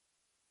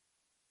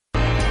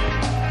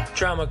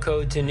Trauma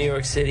Code to New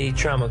York City,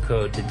 Trauma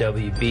Code to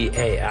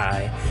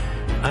WBAI.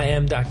 I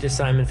am Dr.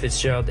 Simon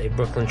Fitzgerald, a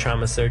Brooklyn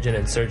trauma surgeon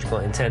and surgical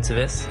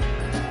intensivist.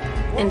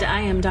 And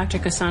I am Dr.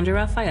 Cassandra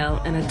Raphael,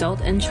 an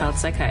adult and child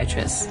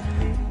psychiatrist.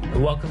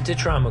 Welcome to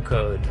Trauma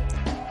Code.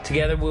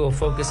 Together we will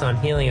focus on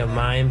healing of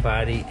mind,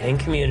 body, and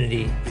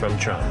community from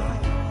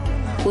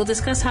trauma. We'll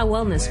discuss how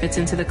wellness fits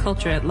into the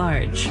culture at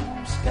large.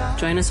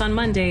 Join us on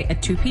Monday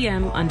at 2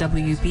 p.m. on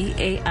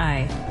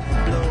WBAI.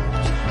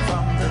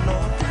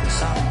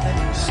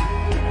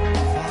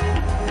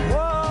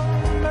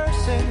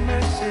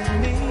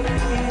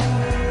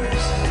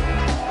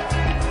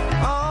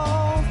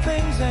 All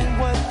things ain't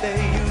what they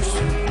used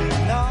to be.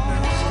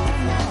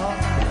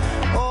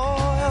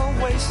 Oil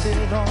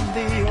wasted on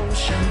the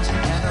oceans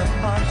and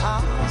upon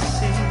our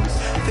seas,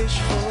 fish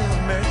full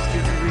of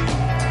mercury.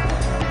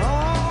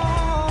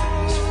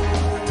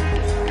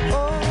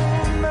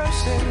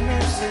 Mercy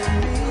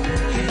me.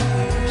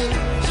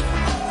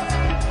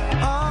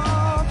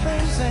 All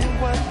things ain't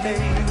what they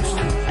used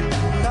to be.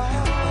 No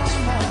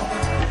more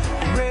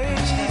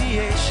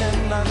radiation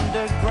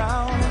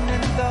underground and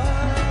in the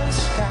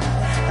sky.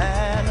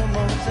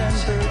 Animals and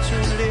birds who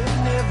live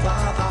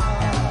nearby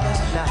are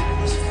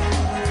nice.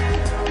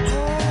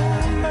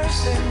 Oh,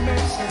 mercy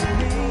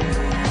me.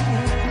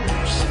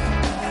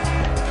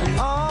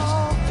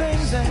 All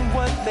things ain't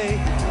what they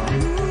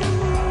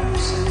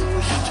used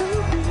to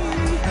be.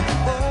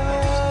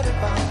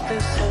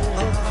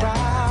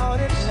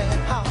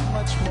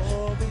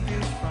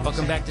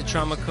 Welcome back to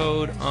Trauma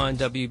Code on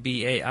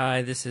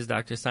WBAI. This is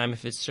Dr. Simon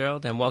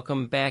Fitzgerald, and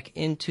welcome back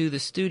into the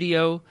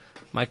studio,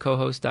 my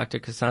co-host, Dr.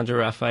 Cassandra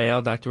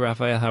Raphael. Dr.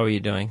 Raphael, how are you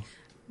doing?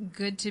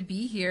 Good to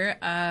be here.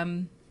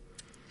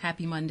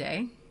 Happy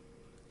Monday.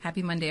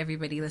 Happy Monday,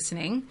 everybody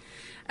listening.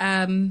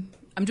 I'm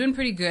doing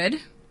pretty good,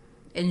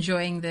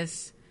 enjoying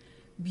this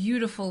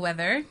beautiful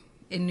weather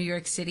in New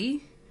York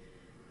City.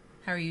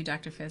 How are you,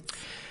 Dr. Fitz?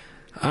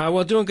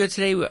 Well, doing good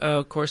today.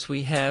 Of course,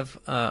 we have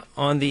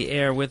on the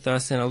air with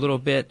us in a little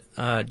bit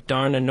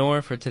Dharna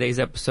Noor for today's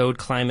episode,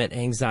 Climate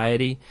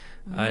Anxiety.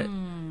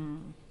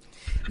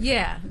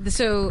 Yeah,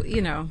 so,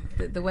 you know,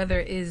 the weather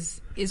is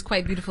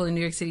quite beautiful in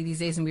New York City these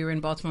days, and we were in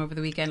Baltimore over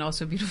the weekend,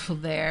 also beautiful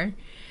there.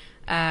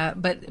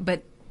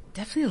 But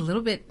definitely a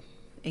little bit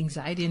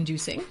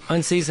anxiety-inducing.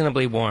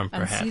 Unseasonably warm,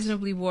 perhaps.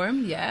 Unseasonably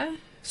warm, yeah.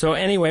 So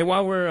anyway,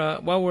 while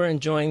we're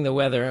enjoying the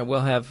weather, we'll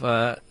have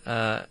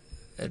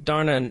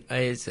Dharna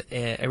is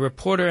a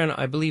reporter and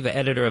I believe an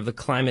editor of the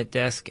Climate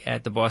Desk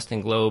at the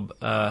Boston Globe,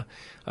 a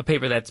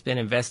paper that's been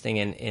investing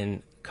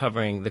in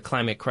covering the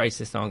climate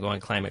crisis, the ongoing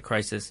climate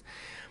crisis.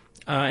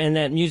 And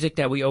that music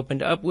that we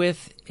opened up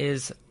with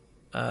is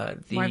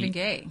Marvin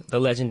Gaye, the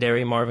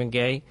legendary Marvin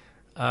Gaye,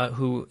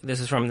 who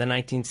this is from the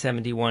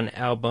 1971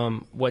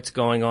 album What's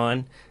Going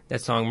On.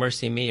 That song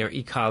Mercy Me or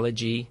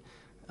Ecology.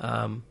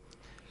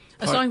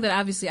 A song that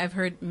obviously I've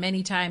heard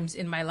many times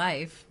in my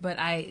life, but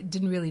I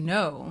didn't really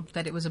know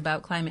that it was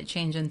about climate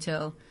change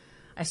until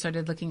I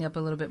started looking up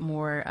a little bit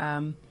more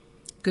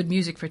good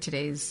music for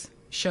today's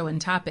show and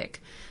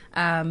topic.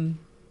 But,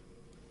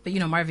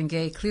 you know, Marvin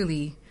Gaye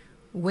clearly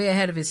way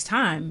ahead of his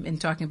time in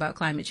talking about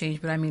climate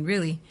change. But, I mean,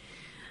 really,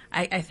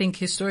 I think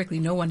historically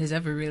no one is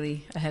ever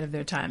really ahead of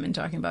their time in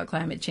talking about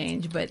climate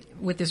change. But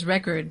with this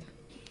record,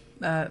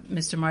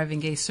 Mr. Marvin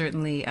Gaye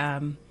certainly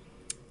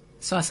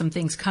saw some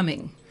things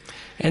coming.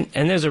 And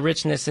there's a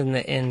richness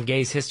in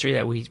Gaye's history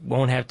that we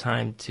won't have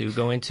time to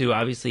go into.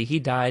 Obviously, he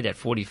died at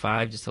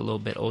 45, just a little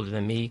bit older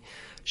than me,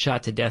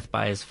 shot to death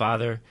by his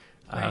father,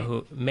 Right.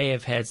 who may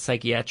have had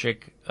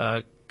psychiatric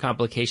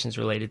complications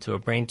related to a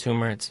brain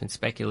tumor. It's been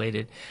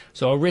speculated.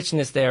 So a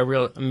richness there, a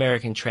real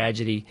American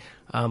tragedy,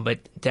 but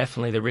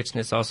definitely the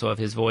richness also of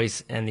his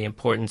voice and the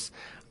importance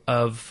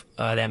of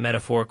that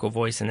metaphorical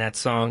voice in that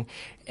song,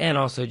 and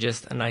also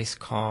just a nice,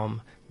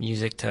 calm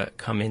music to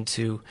come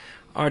into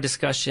our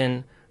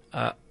discussion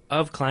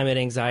of climate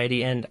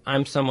anxiety. And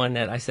I'm someone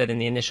that I said in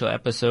the initial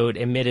episode,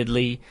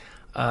 admittedly,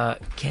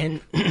 can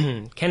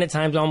at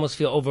times almost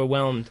feel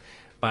overwhelmed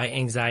by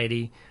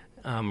anxiety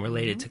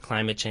related to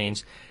climate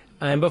change.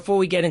 And before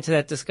we get into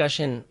that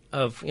discussion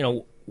of, you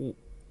know,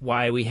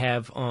 why we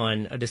have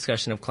on a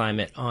discussion of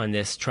climate on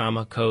this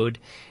trauma code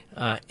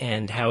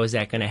and how is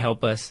that going to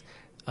help us,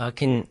 I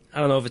don't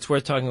know if it's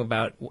worth talking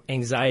about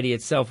anxiety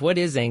itself. What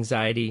is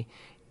anxiety?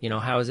 You know,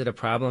 how is it a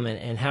problem,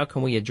 and how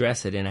can we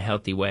address it in a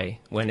healthy way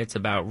when it's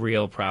about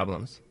real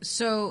problems?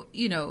 So,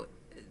 you know,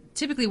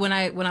 typically when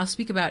I'll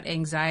speak about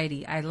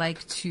anxiety, I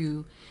like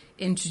to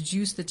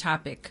introduce the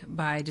topic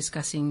by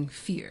discussing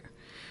fear,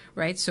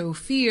 right? So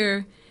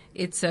fear,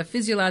 it's a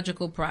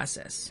physiological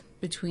process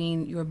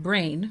between your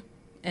brain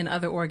and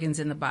other organs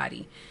in the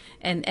body.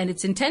 And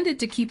it's intended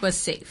to keep us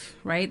safe,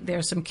 right? There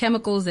are some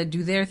chemicals that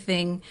do their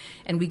thing,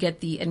 and we get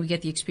the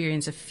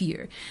experience of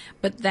fear.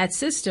 But that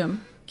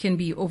system can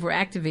be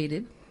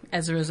overactivated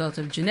as a result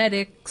of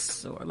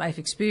genetics or life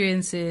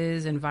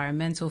experiences,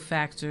 environmental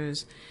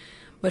factors.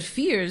 But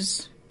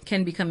fears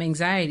can become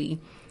anxiety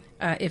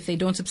if they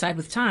don't subside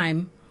with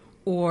time,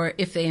 or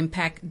if they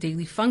impact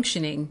daily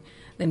functioning,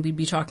 then we'd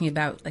be talking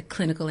about like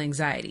clinical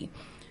anxiety.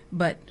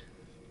 But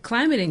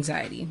climate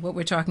anxiety, what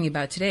we're talking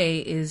about today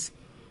is,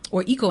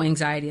 or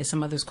eco-anxiety as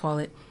some others call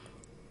it,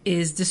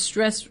 is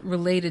distress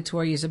related to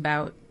worries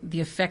about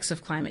the effects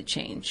of climate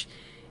change.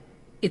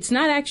 It's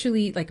not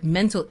actually like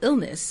mental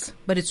illness,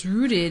 but it's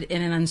rooted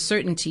in an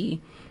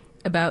uncertainty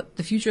about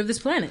the future of this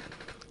planet.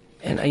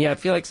 And I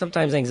feel like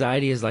sometimes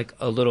anxiety is like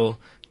a little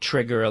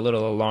trigger, a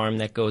little alarm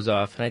that goes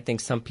off. And I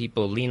think some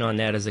people lean on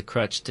that as a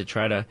crutch to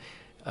try to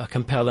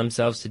compel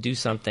themselves to do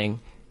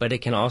something, but it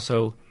can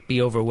also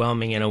be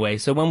overwhelming in a way.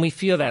 So when we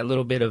feel that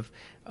little bit of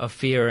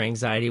fear or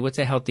anxiety, what's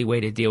a healthy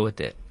way to deal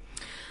with it?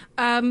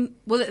 Well,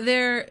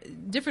 there are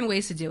different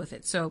ways to deal with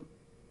it. So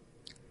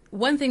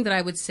one thing that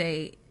I would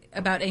say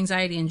about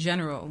anxiety in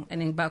general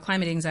and about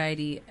climate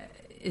anxiety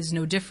is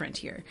no different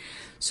here.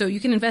 So you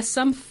can invest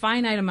some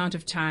finite amount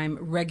of time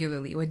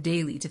regularly or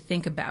daily to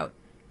think about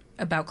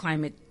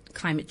climate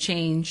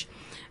change.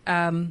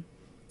 And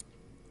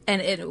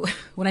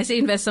when I say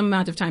invest some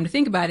amount of time to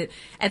think about it,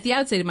 at the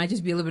outset, it might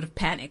just be a little bit of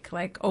panic.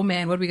 Like, oh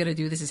man, what are we going to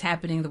do? This is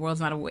happening. The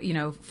world's not,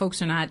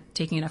 folks are not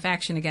taking enough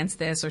action against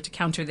this or to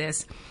counter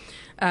this.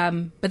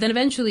 But then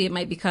eventually it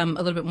might become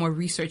a little bit more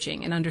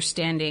researching and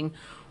understanding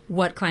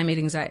what climate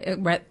anxiety,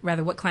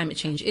 what climate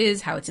change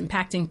is, how it's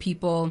impacting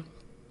people,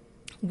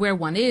 where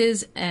one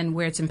is, and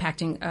where it's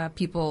impacting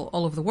people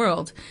all over the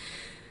world.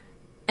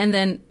 And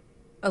then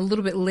a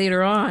little bit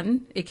later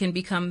on, it can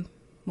become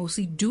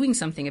mostly doing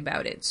something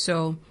about it.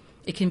 So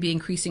it can be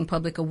increasing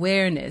public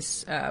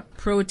awareness,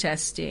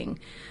 protesting,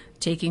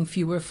 taking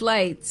fewer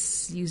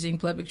flights, using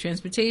public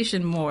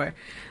transportation more.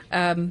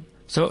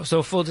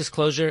 So full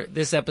disclosure,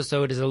 this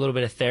episode is a little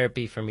bit of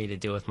therapy for me to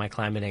deal with my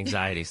climate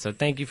anxiety. So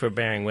thank you for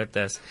bearing with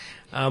us.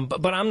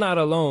 But I'm not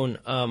alone.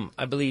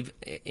 I believe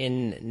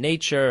in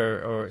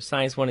Nature or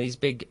Science, one of these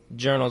big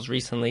journals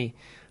recently,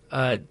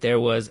 there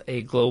was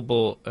a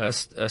global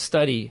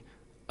study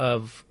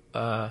of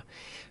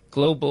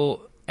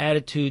global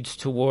attitudes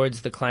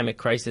towards the climate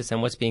crisis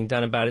and what's being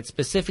done about it,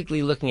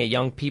 specifically looking at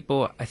young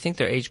people. I think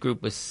their age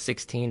group was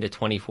 16 to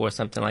 24,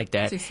 something like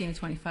that. 16 to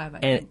 25, I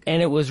think.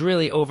 And it was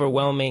really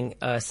overwhelming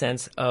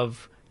sense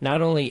of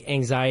not only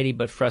anxiety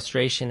but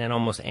frustration and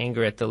almost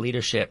anger at the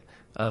leadership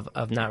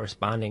of not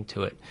responding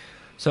to it.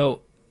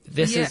 So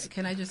this is...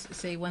 Can I just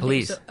say one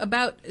please.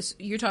 thing? So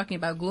you're talking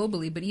about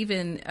globally, but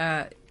even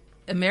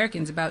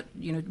Americans,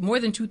 more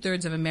than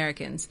 2/3 of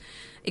Americans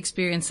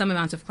experience some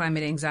amount of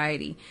climate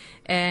anxiety.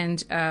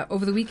 And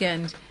over the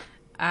weekend,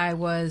 I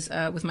was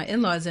with my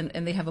in-laws,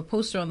 and they have a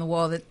poster on the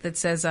wall that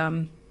says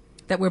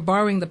that we're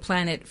borrowing the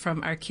planet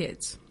from our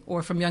kids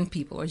or from young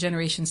people or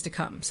generations to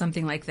come,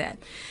 something like that.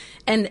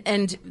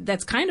 And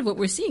that's kind of what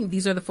we're seeing.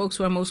 These are the folks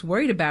who are most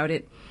worried about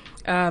it.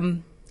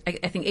 I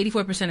think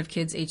 84% of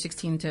kids age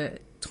 16 to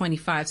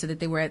 25 said that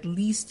they were at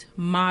least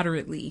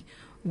moderately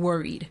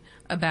worried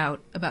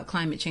about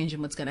climate change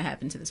and what's going to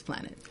happen to this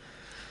planet.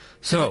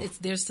 So it's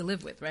theirs to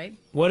live with, right?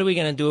 What are we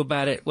going to do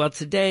about it? Well,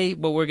 today,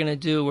 what we're going to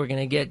do, we're going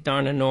to get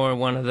Dharna Noor,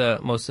 one of the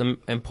most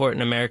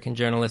important American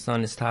journalists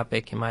on this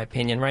topic, in my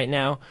opinion, right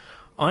now,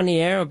 on the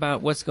air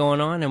about what's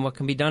going on and what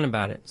can be done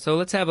about it. So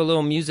let's have a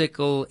little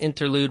musical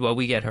interlude while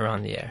we get her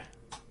on the air.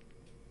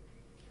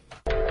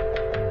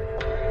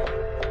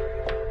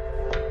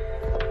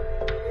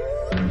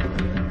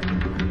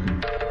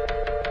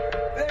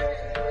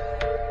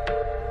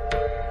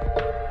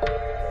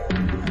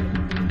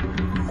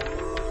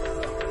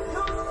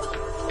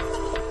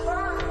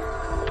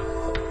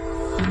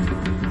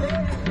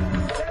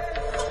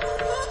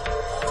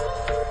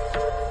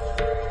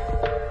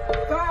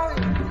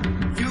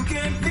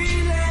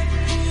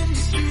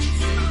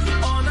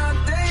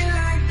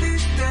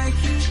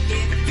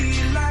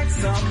 Like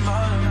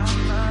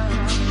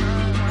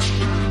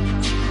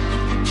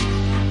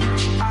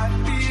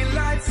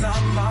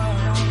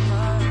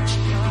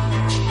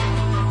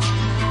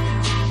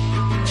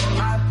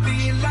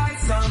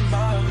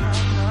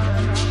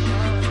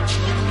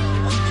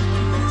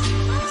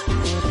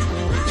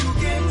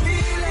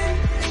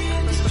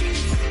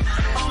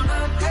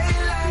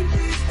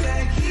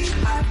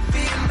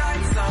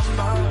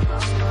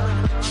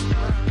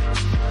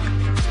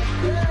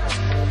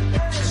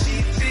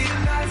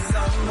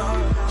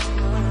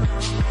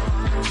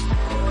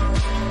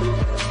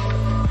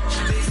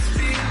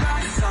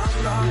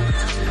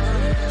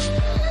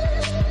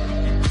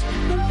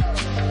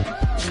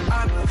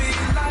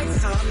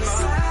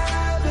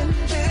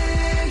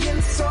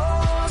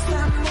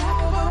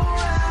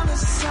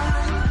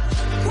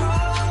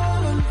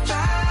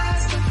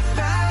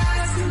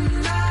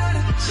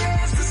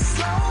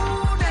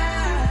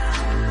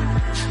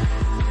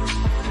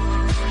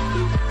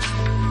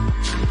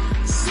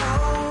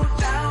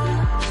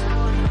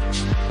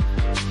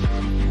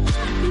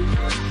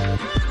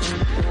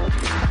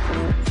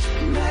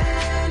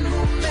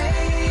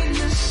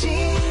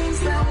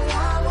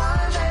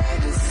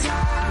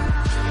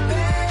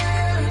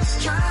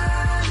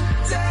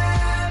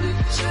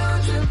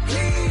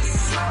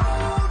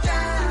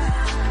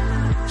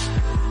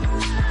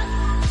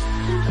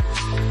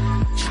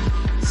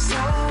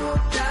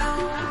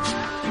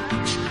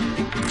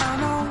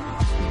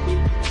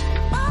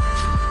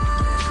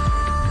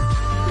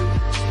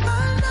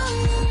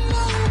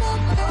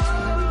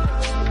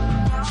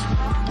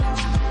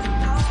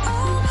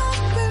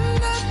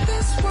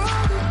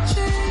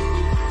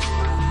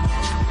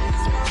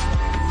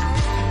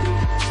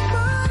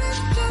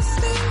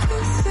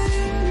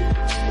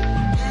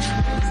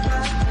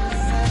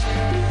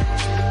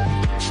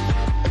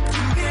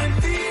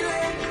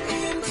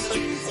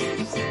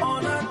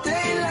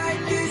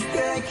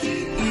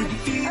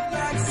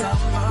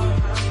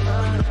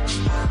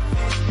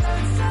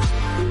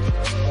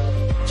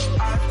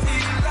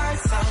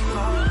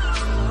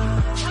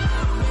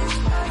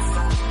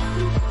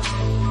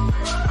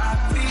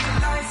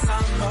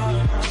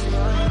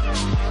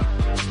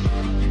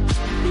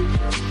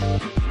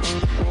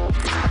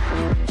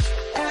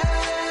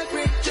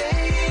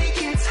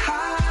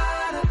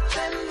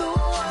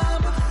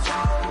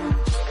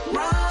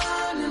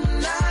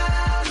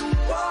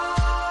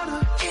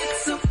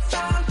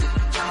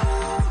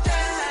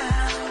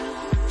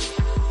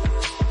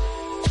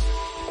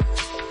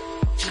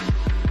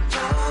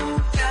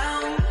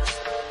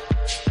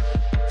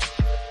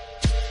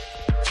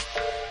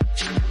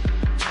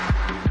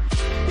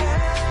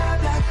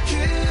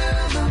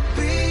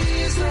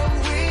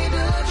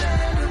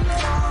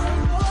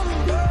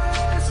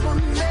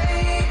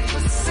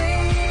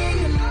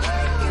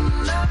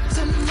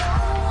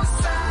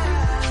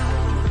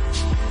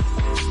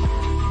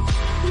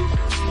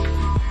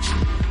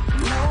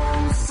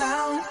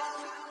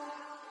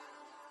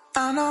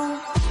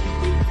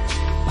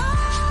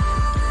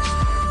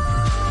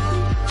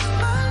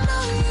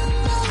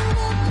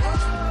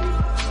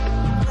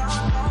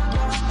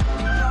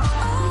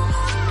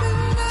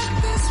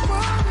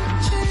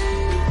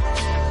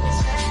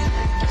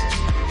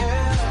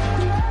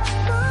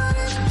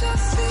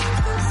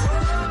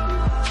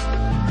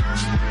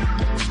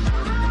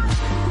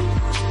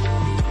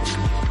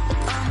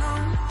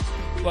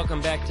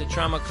back to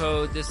Trauma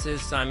Code. This is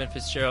Simon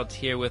Fitzgerald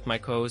here with my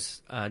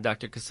co-host,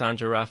 Dr.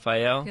 Cassandra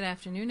Raphael. Good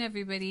afternoon,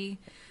 everybody.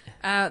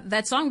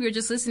 That song we were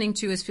just listening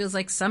to is Feels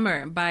Like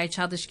Summer by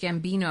Childish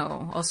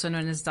Gambino, also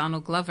known as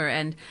Donald Glover.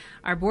 And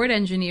our board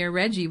engineer,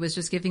 Reggie, was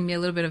just giving me a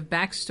little bit of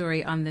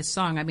backstory on this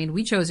song. I mean,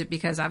 we chose it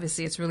because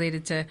obviously it's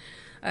related to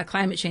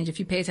climate change if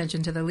you pay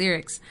attention to the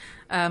lyrics.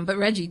 But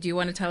Reggie, do you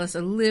want to tell us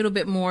a little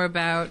bit more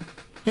about...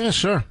 Yeah,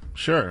 sure.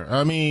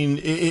 I mean,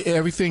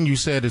 everything you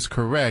said is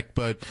correct,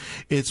 but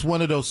it's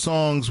one of those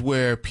songs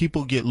where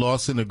people get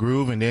lost in the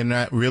groove and they're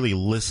not really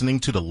listening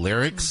to the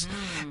lyrics.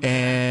 Mm-hmm.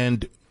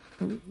 And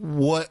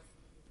what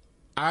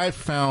I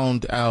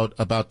found out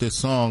about this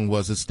song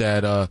was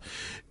that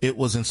it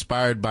was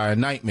inspired by a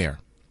nightmare,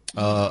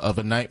 of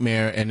a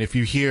nightmare. And if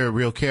you hear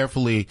real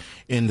carefully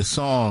in the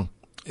song,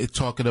 it's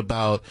talking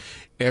about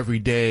every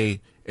day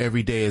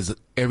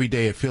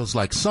it feels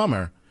like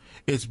summer.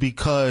 It's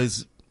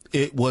because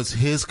it was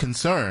his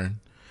concern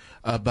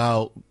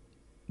about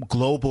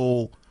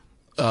global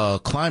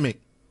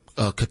climate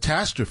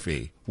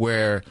catastrophe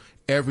where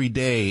every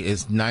day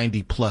is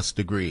 90 plus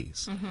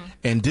degrees. Mm-hmm.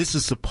 And this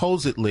is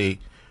supposedly,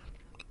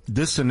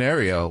 this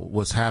scenario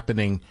was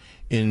happening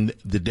in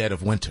the dead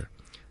of winter.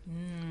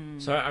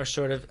 So our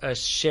sort of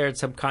shared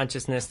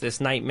subconsciousness, this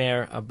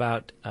nightmare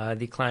about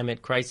the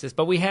climate crisis.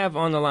 But we have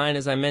on the line,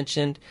 as I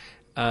mentioned,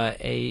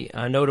 a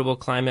notable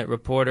climate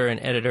reporter and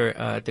editor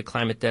at the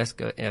climate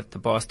desk at the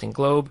Boston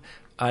Globe.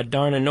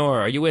 Dharna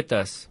Noor, are you with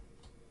us?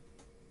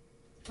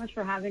 Thanks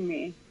for having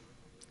me.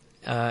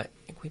 Can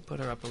we put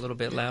her up a little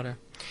bit louder?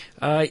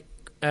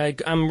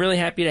 I'm really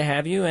happy to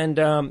have you. And,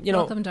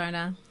 welcome,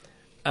 Dharna.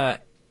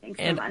 Thanks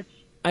so much.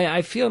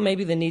 I feel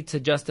maybe the need to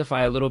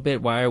justify a little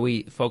bit why are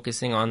we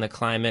focusing on the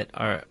climate.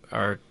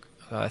 Our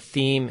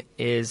theme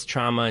is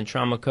trauma and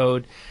trauma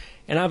code.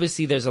 And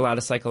obviously there's a lot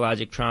of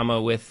psychological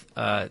trauma with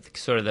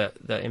sort of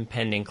the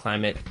impending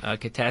climate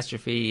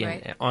catastrophe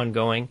and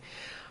ongoing.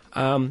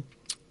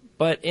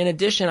 But in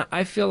addition,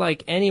 I feel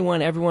like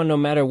everyone, no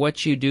matter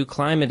what you do,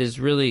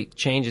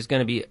 change is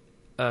going to be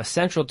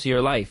central to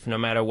your life, no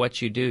matter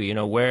what you do. You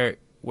know, where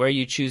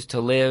you choose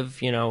to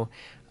live,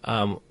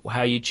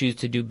 how you choose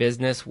to do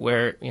business,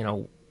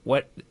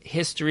 what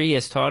history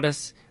has taught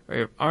us.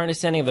 Or our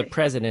understanding of the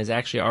present is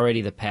actually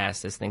already the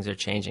past as things are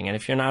changing. And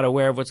if you're not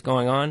aware of what's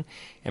going on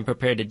and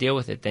prepared to deal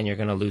with it, then you're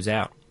going to lose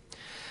out.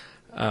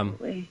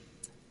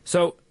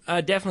 So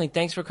definitely,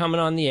 thanks for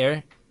coming on the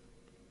air.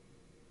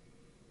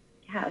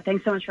 Yeah,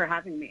 thanks so much for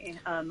having me.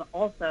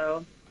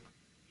 Also,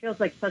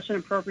 feels like such an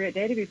appropriate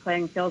day to be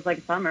playing Feels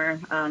Like Summer,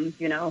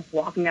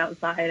 walking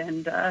outside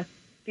and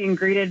being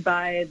greeted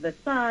by the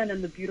sun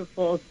and the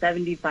beautiful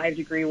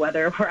 75-degree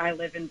weather where I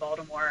live in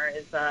Baltimore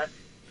is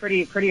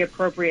pretty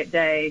appropriate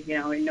day,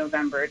 in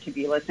November to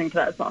be listening to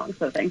that song.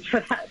 So thanks for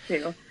that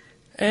too.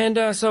 And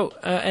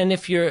and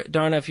if you're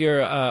Dharna, if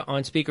you're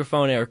on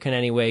speakerphone or can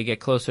anyway get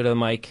closer to the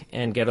mic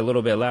and get a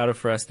little bit louder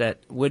for us, that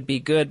would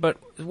be good. But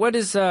what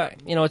is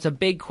it's a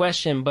big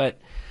question, but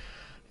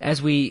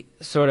as we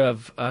sort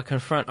of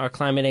confront our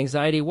climate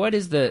anxiety, what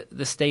is the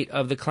state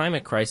of the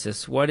climate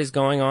crisis? What is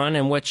going on,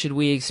 and what should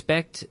we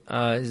expect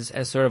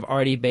as sort of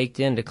already baked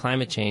into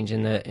climate change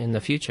in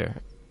the future?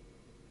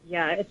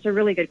 Yeah, it's a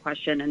really good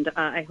question, and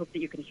I hope that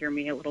you can hear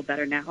me a little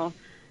better now.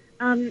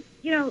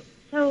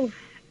 So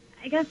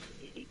I guess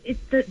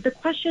it's the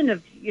question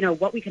of,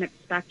 what we can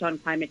expect on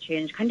climate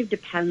change kind of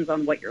depends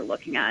on what you're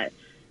looking at.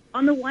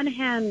 On the one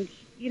hand,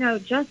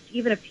 just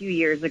even a few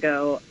years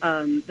ago,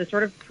 the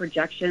sort of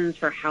projections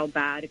for how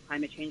bad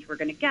climate change we're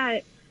going to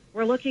get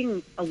were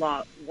looking a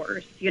lot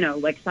worse.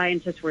 Like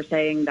scientists were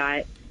saying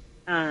that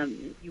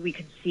we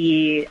could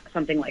see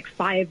something like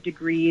 5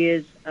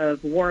 degrees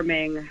of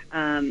warming,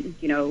 in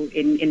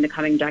the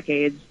coming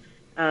decades.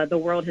 The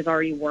world has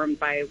already warmed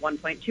by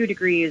 1.2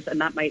 degrees,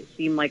 and that might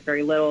seem like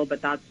very little,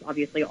 but that's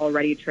obviously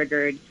already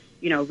triggered,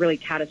 really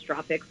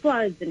catastrophic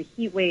floods and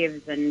heat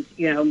waves and,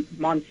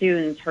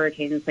 monsoons,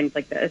 hurricanes, things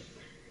like this.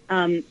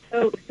 So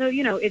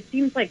it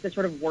seems like the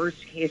sort of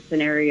worst case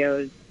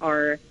scenarios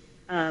are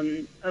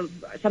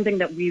something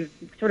that we've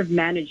sort of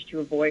managed to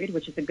avoid,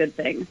 which is a good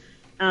thing.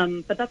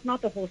 But that's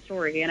not the whole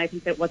story. And I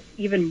think that what's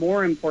even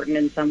more important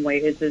in some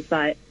ways is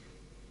that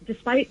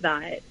despite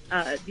that,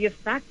 the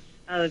effects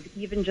of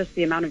even just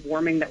the amount of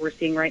warming that we're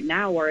seeing right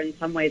now are in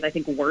some ways, I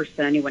think, worse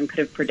than anyone could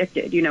have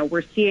predicted.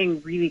 We're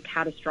seeing really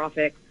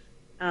catastrophic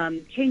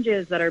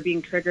changes that are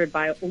being triggered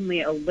by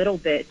only a little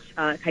bit,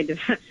 a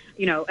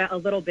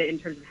little bit in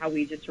terms of how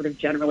we just sort of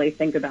generally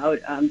think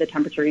about the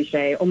temperature each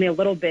day, only a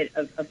little bit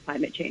of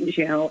climate change.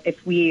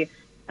 If we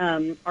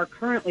are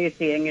currently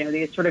seeing,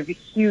 these sort of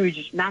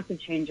huge, massive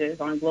changes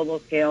on a global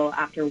scale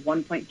after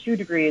 1.2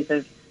 degrees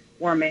of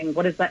warming,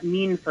 what does that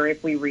mean for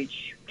if we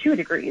reach 2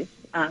 degrees?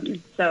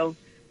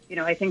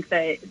 I think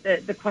that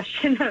the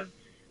question of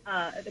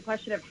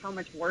how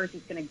much worse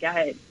it's going to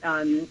get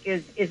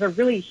is a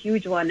really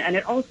huge one, and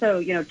it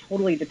also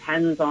totally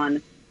depends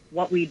on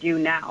what we do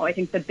now. I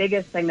think the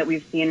biggest thing that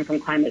we've seen from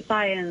climate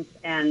science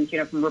and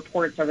from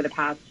reports over the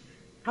past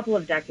couple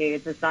of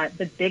decades is that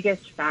the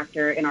biggest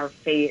factor in our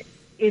fate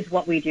is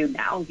what we do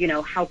now.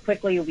 How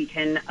quickly we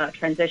can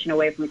transition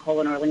away from coal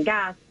and oil and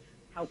gas,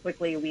 how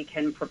quickly we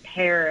can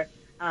prepare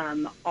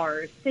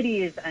our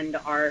cities and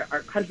our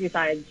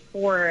countrysides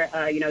for,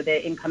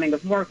 the incoming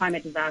of more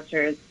climate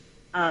disasters,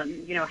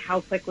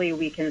 how quickly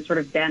we can sort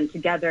of band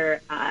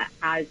together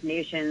as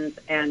nations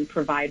and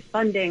provide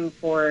funding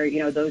for,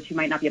 those who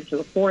might not be able to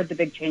afford the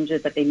big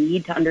changes that they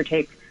need to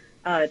undertake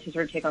to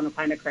sort of take on the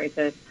climate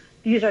crisis.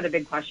 These are the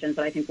big questions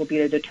that I think will be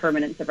the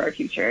determinants of our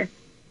future.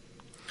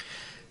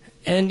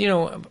 And,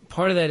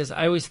 part of that is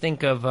I always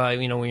think of,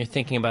 when you're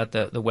thinking about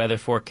the weather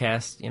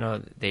forecast,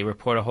 they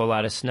report a whole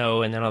lot of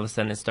snow and then all of a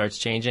sudden it starts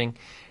changing.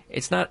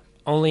 It's not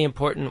only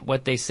important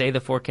what they say the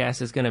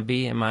forecast is going to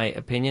be, in my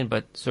opinion,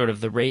 but sort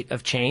of the rate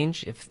of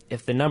change.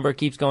 If the number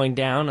keeps going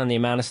down on the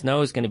amount of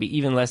snow, it's going to be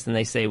even less than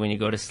they say when you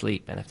go to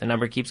sleep. And if the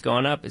number keeps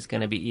going up, it's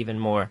going to be even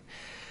more.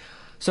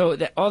 So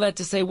all that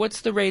to say,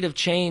 what's the rate of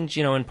change?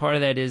 And part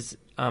of that is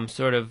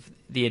sort of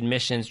the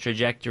emissions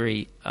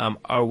trajectory.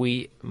 Are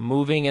we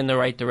moving in the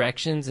right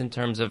directions in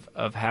terms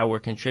of how we're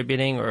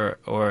contributing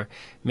or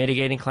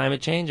mitigating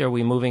climate change? Or are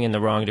we moving in the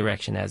wrong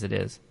direction as it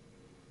is?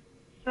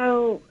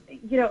 So,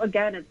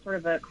 again, it's sort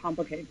of a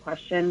complicated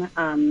question.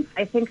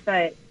 I think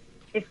that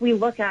if we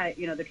look at,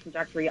 the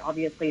trajectory,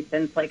 obviously,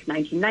 since like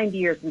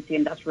 1990 or since the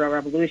Industrial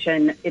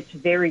Revolution, it's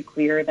very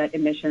clear that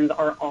emissions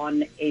are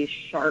on a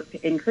sharp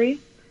increase.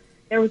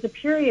 There was a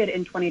period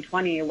in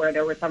 2020 where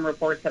there were some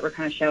reports that were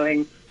kind of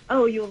showing,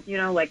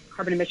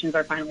 carbon emissions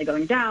are finally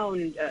going down.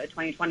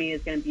 2020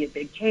 is going to be a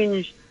big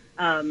change.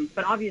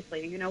 But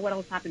obviously, what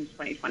else happened in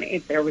 2020?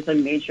 There was a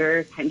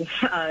major kind of,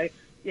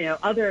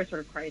 other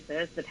sort of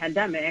crisis, the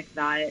pandemic,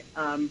 that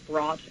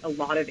brought a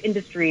lot of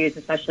industries,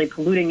 especially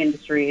polluting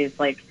industries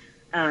like,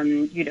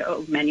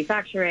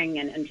 manufacturing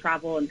and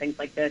travel and things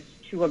like this,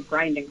 to a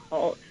grinding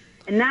halt.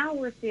 And now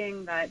we're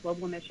seeing that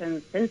global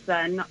emissions since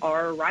then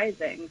are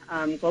rising.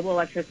 Global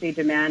electricity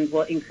demand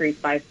will have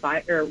increased by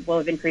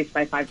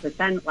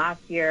 5%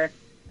 last year,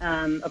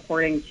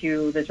 according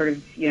to the sort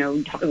of,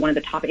 one of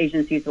the top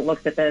agencies that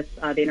looks at this,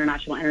 the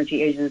International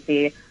Energy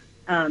Agency.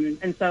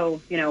 And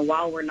so,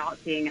 while we're not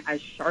seeing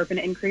as sharp an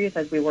increase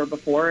as we were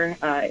before,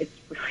 it's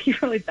really,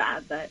 really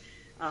bad that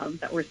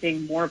we're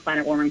seeing more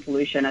planet warming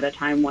pollution at a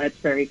time when it's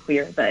very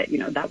clear that,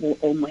 that will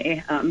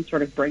only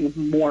sort of bring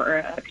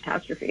more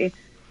catastrophe.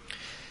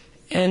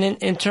 And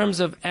in terms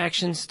of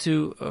actions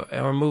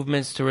or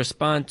movements to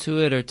respond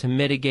to it or to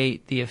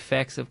mitigate the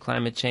effects of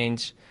climate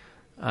change,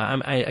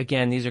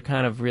 again, these are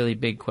kind of really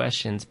big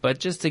questions. But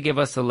just to give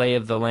us a lay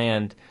of the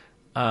land,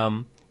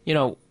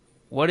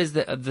 what is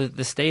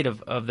the state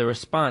of the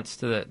response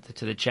to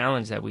the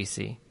challenge that we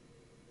see?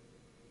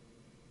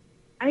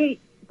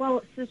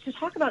 So to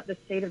talk about the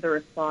state of the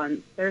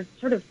response, there's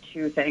sort of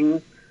two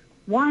things.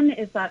 One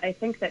is that I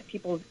think that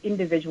people's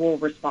individual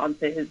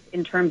responses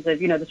in terms of,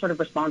 the sort of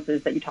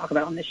responses that you talk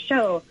about on this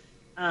show,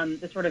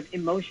 the sort of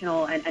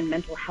emotional and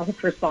mental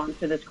health response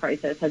to this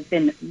crisis has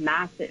been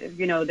massive.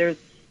 There's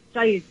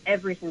studies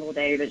every single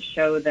day that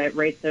show that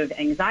rates of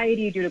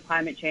anxiety due to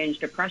climate change,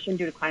 depression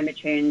due to climate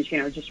change,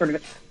 just sort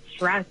of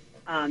stress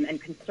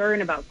and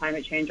concern about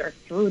climate change are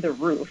through the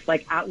roof,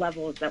 like at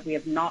levels that we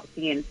have not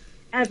seen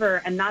ever.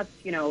 And that's,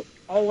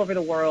 all over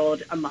the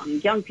world among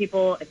young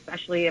people,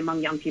 especially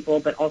among young people,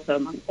 but also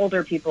among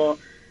older people.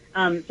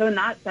 So in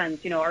that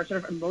sense, our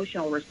sort of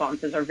emotional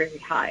responses are very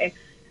high.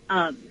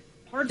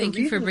 Thank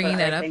you for bringing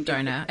that up,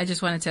 Dharna. I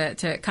just wanted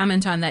to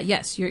comment on that.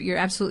 Yes, you're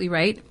absolutely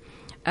right.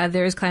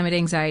 There is climate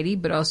anxiety,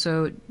 but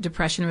also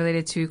depression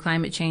related to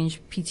climate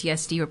change,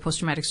 PTSD or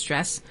post-traumatic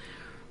stress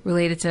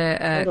related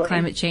to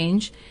climate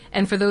change.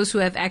 And for those who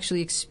have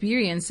actually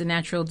experienced a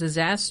natural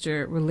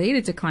disaster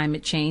related to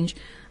climate change,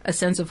 a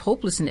sense of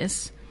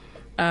hopelessness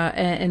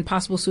and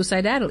possible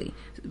suicidality.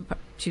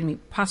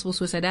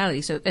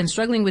 So, and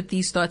struggling with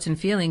these thoughts and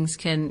feelings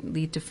can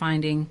lead to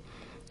finding,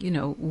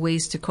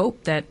 ways to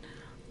cope that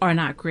are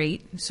not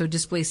great. So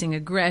displacing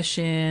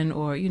aggression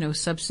or,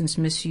 substance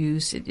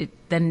misuse, it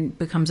then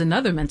becomes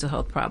another mental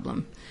health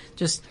problem.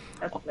 That's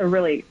a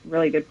really,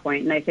 really good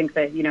point. And I think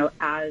that,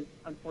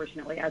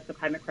 unfortunately, as the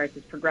climate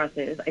crisis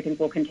progresses, I think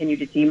we'll continue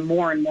to see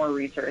more and more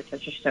research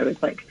that just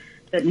shows like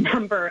the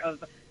number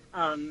of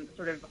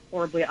sort of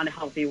horribly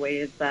unhealthy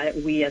ways that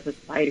we as a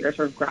society are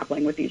sort of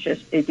grappling with these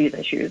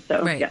issues.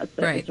 So,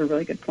 it's a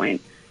really good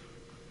point.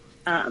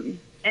 And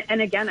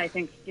again, I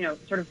think,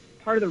 sort of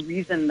part of the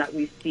reason that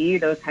we see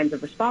those kinds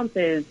of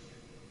responses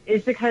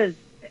is because,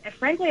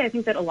 frankly, I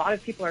think that a lot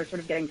of people are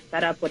sort of getting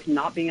fed up with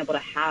not being able to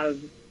have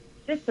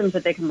systems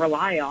that they can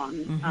rely on.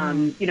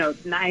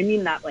 Mm-hmm. I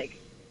mean that like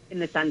in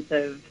the sense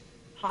of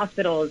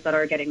hospitals that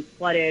are getting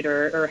flooded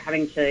or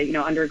having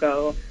to,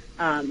 undergo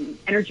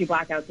energy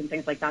blackouts and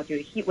things like that due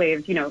to heat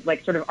waves,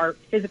 like sort of our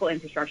physical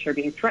infrastructure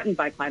being threatened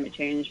by climate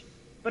change.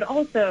 But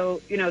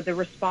also, the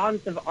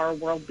response of our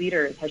world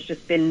leaders has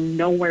just been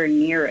nowhere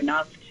near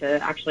enough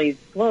to actually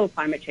slow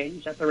climate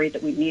change at the rate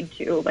that we need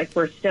to. Like,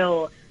 we're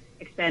still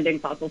expanding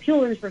fossil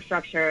fuel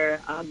infrastructure.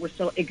 We're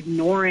still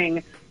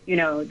ignoring,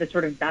 the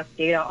sort of best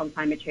data on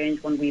climate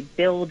change when we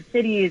build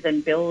cities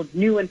and build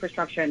new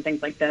infrastructure and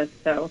things like this.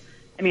 So,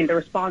 I mean, the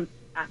response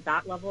at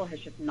that level has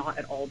just not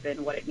at all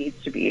been what it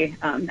needs to be.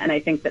 And I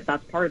think that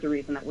that's part of the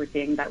reason that we're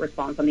seeing that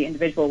response on the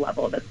individual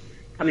level that's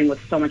coming with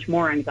so much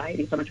more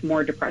anxiety, so much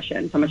more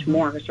depression, so much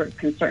more sort of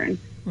concern.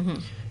 Mm-hmm.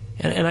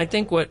 And I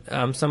think what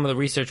some of the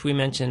research, we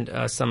mentioned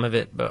some of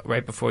it but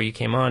right before you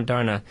came on,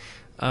 Dharna,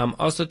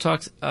 also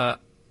talks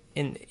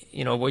in,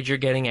 what you're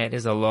getting at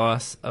is a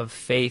loss of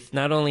faith,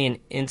 not only in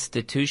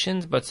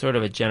institutions, but sort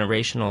of a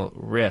generational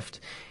rift.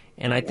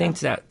 And I think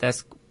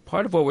that's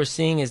part of what we're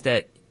seeing is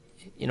that,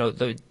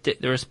 the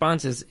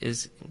response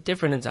is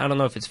different. I don't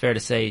know if it's fair to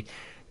say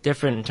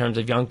different in terms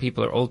of young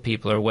people or old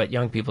people, or what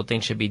young people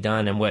think should be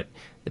done and what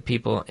the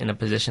people in a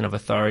position of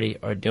authority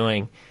are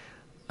doing.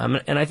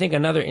 And I think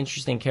another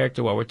interesting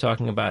character while we're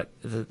talking about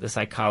the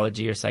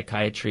psychology or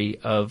psychiatry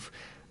of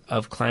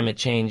climate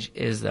change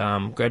is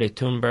Greta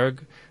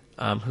Thunberg,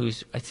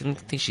 who's, I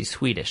think she's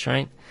Swedish,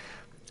 right?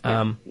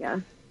 Yeah.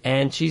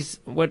 And she's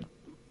what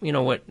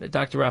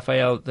Dr.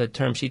 Raphael, the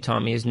term she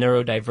taught me is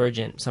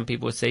neurodivergent. Some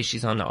people would say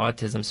she's on the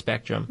autism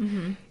spectrum.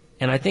 Mm-hmm.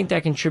 And I think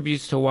that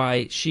contributes to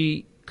why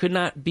she could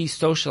not be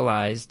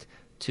socialized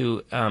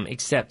to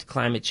accept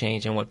climate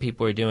change and what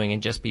people are doing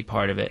and just be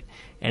part of it.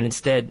 And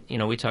instead,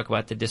 we talk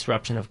about the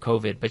disruption of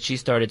COVID, but she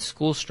started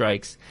school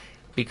strikes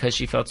because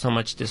she felt so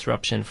much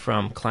disruption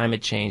from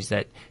climate change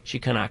that she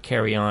could not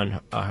carry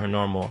on her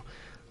normal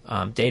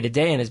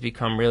day-to-day, and has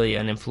become really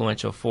an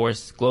influential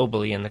force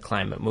globally in the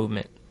climate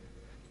movement.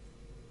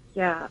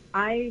 Yeah,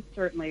 I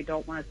certainly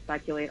don't want to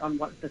speculate on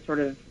what the sort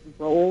of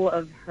role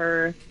of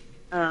her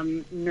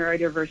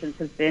neurodivergence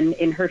has been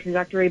in her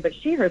trajectory, but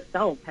she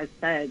herself has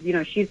said,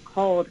 she's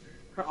called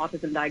her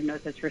autism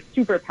diagnosis her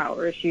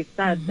superpower. She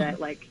said that,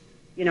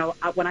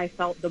 when I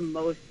felt the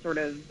most sort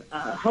of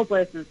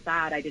hopeless and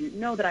sad, I didn't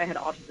know that I had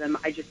autism.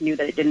 I just knew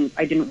that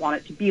I didn't want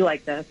it to be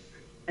like this.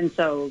 And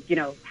so,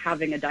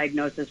 having a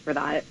diagnosis for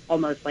that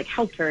almost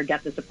helped her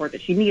get the support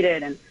that she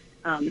needed and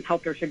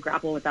helped her to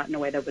grapple with that in a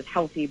way that was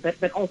healthy,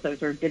 but also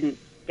sort of didn't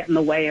get in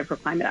the way of her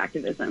climate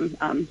activism.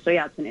 So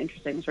yeah, it's an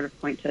interesting sort of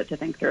point to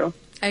think through.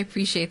 I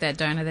appreciate that,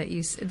 Dharna,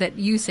 that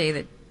you say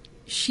that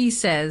she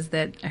says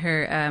that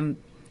her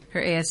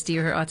ASD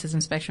or her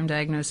autism spectrum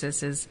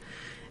diagnosis is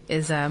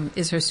her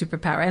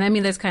superpower. And I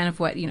mean, that's kind of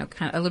what, kind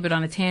of a little bit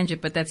on a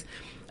tangent, but that's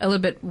a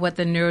little bit what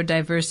the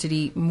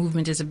neurodiversity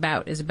movement is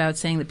about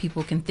saying that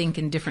people can think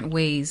in different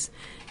ways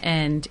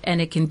and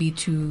it can be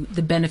to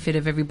the benefit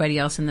of everybody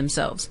else and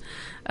themselves.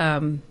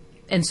 And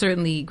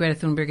certainly Greta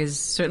Thunberg is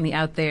certainly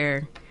out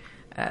there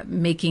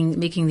making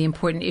the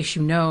important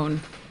issue known.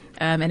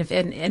 And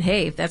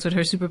hey, if that's what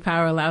her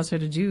superpower allows her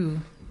to do,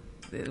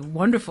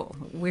 wonderful.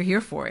 We're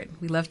here for it.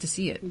 We love to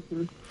see it.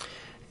 Mm-hmm.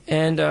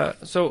 And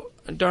so,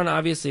 Dharna,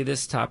 obviously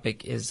this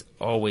topic is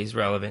always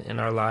relevant in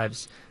our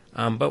lives.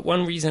 But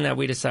one reason that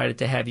we decided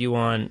to have you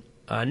on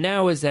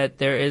now is that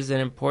there is an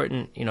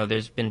important,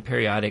 there's been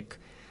periodic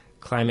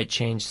climate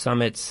change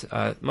summits,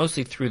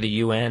 mostly through the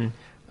UN.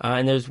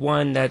 And there's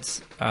one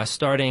that's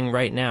starting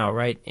right now,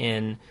 right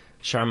in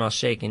Sharm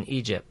el-Sheikh in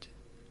Egypt.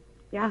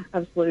 Yeah,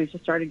 absolutely. It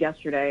just started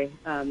yesterday,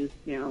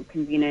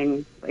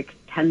 convening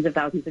tens of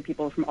thousands of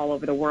people from all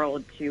over the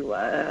world to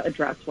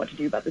address what to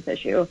do about this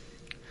issue.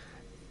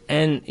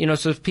 And,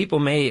 so if people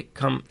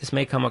this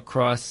may come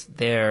across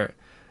their,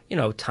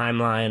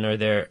 timeline or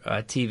their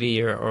TV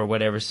or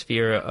whatever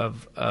sphere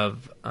of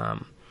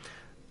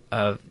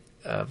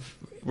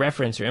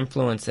reference or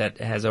influence that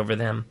it has over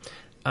them.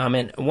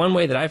 And one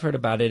way that I've heard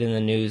about it in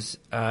the news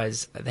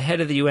is the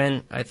head of the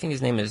UN, I think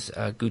his name is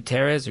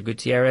Gutierrez,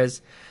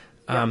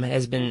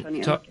 has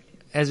been,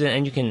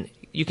 and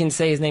you can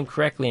say his name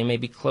correctly and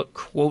maybe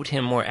quote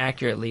him more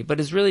accurately, but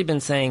has really been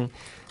saying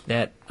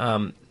that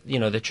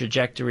the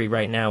trajectory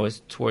right now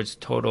is towards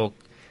total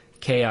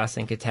chaos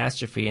and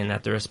catastrophe, and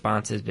that the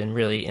response has been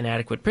really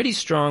inadequate. Pretty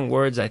strong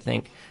words, I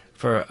think,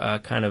 for a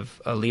kind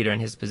of a leader in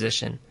his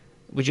position.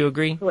 Would you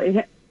agree?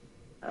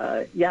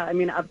 Yeah, I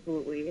mean,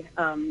 absolutely.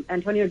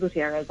 Antonio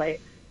Gutierrez,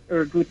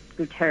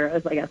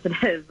 Guterres, I guess it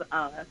is.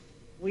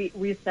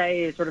 We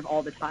say sort of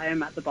all the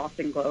time at the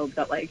Boston Globe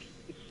that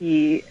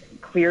he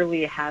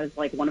clearly has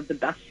one of the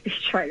best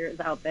speechwriters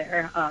out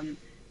there.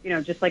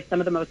 Just some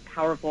of the most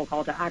powerful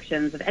call to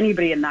actions of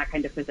anybody in that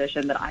kind of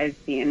position that I've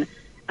seen.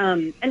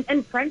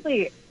 And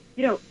frankly,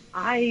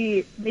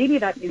 maybe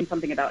that means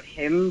something about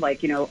him,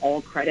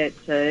 all credit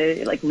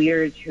to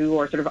leaders who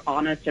are sort of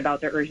honest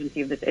about the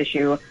urgency of this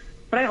issue.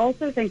 But I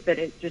also think that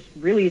it just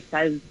really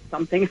says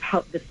something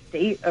about the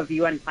state of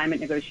UN climate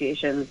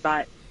negotiations,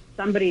 that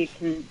somebody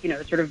can,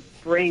 sort of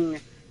bring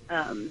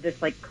this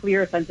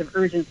clear sense of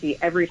urgency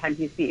every time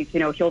he speaks.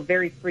 He'll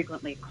very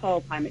frequently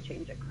call climate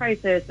change a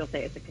crisis. He'll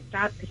say it's a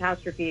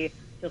catastrophe.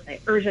 He'll say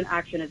urgent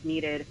action is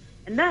needed.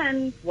 And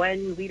then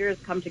when leaders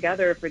come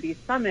together for these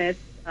summits,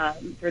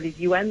 for these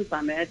UN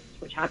summits,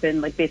 which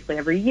happen basically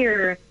every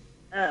year,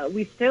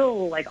 we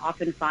still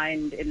often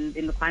find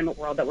in the climate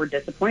world that we're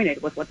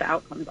disappointed with what the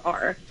outcomes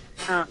are.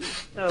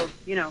 So,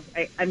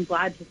 I'm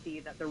glad to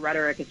see that the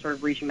rhetoric is sort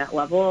of reaching that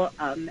level.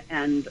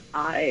 And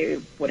I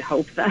would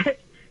hope that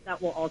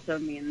that will also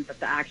mean that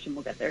the action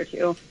will get there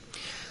too.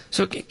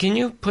 So can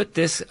you put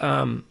this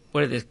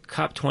what is it,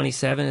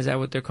 COP27? Is that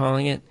what they're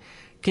calling it?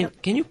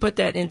 Can you put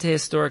that into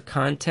historic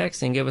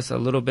context and give us a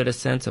little bit of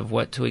sense of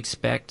what to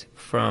expect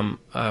from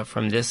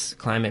this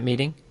climate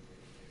meeting?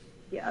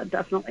 Yeah,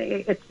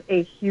 definitely. It's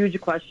a huge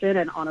question,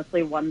 and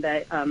honestly one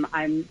that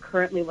I'm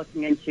currently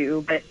looking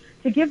into. But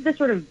to give the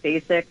sort of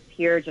basics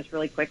here just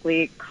really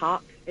quickly, it's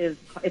called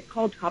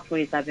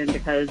COP27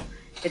 because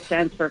it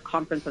stands for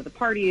Conference of the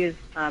Parties,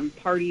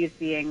 parties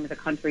being the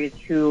countries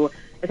who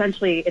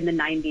essentially in the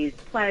 90s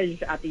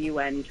pledged at the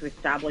UN to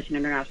establish an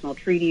international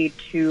treaty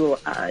to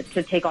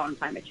take on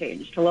climate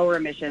change, to lower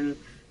emissions,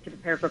 to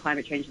prepare for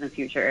climate change in the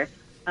future.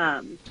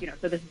 So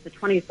this is the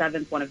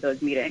 27th one of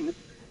those meetings.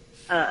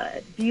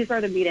 These are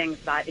the meetings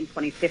that in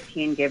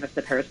 2015 gave us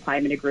the Paris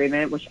Climate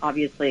Agreement, which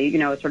obviously,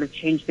 sort of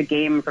changed the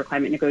game for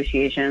climate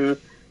negotiations.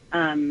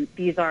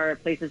 These are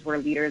places where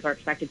leaders are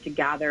expected to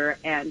gather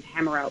and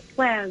hammer out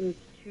plans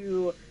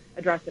to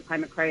address the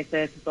climate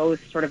crisis,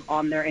 both sort of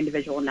on their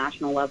individual and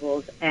national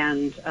levels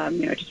and,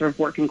 to sort of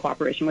work in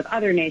cooperation with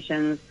other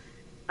nations.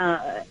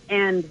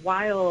 And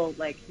while,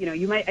 I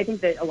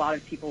think that a lot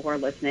of people who are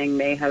listening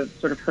may have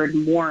sort of heard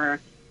more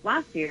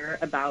last year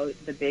about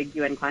the big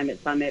UN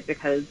Climate Summit,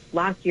 because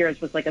last year's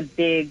was like a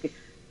big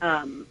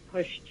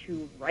push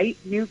to write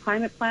new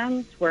climate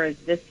plans, whereas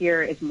this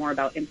year is more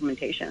about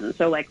implementation.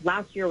 So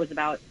last year was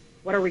about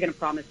what are we going to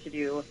promise to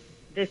do?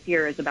 This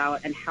year is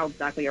about and how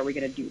exactly are we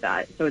going to do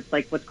that? So it's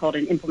like what's called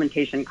an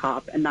implementation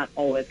COP, and that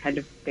always kind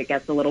of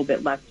gets a little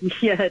bit less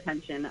media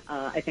attention,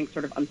 I think,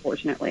 sort of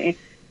unfortunately.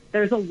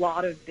 There's a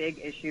lot of big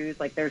issues,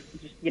 there's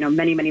just,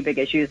 many, many big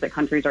issues that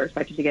countries are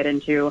expected to get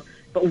into.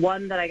 But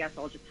one that I guess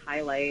I'll just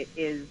highlight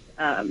is,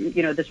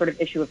 the sort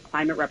of issue of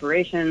climate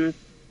reparations.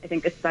 I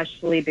think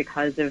especially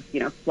because of,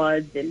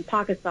 floods in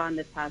Pakistan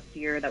this past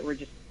year that were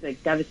just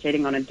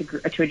devastating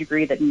to a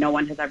degree that no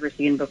one has ever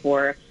seen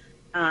before.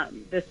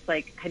 This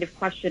kind of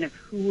question of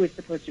who is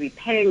supposed to be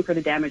paying for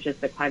the damages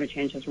that climate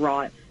change has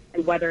wrought,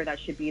 and whether that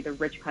should be the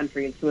rich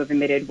countries who have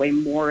emitted way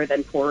more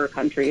than poorer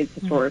countries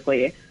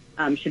historically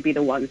should be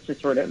the ones to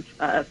sort of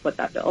foot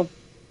that bill.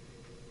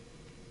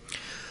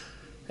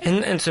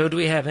 And so do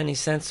we have any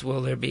sense, will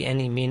there be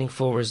any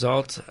meaningful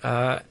result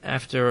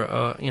after,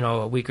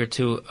 a week or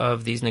two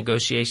of these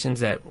negotiations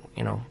that,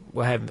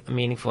 will have a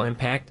meaningful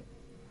impact?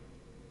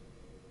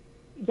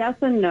 Yes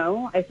and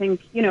no. I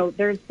think,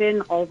 there's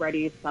been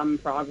already some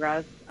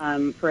progress.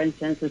 For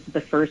instance, this is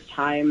the first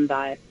time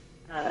that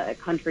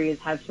countries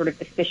have sort of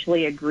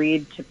officially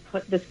agreed to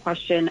put this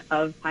question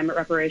of climate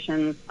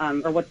reparations,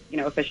 or what's,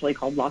 officially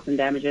called loss and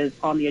damages,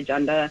 on the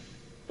agenda.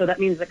 So that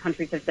means that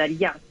countries have said,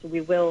 yes,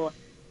 we will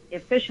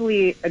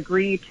officially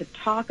agree to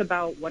talk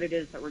about what it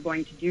is that we're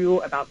going to do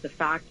about the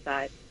fact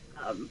that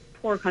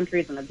poor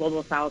countries in the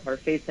global south are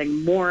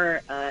facing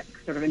more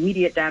sort of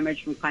immediate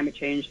damage from climate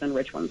change than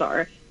rich ones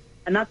are.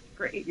 And that's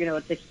great.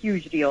 It's a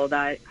huge deal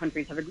that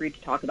countries have agreed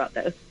to talk about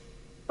this.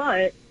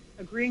 But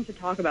agreeing to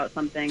talk about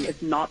something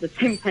is not the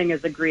same thing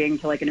as agreeing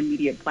to an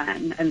immediate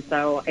plan. And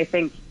so I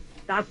think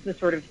that's the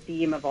sort of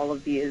theme of all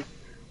of these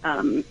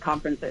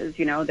conferences.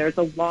 There's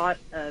a lot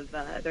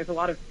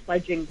of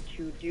pledging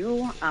to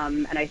do.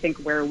 And I think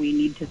where we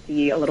need to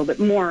see a little bit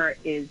more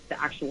is the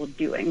actual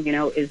doing,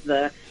 is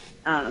the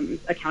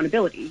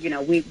accountability.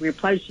 We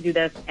pledge to do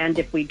this, and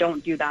if we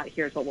don't do that,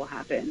 here's what will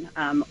happen.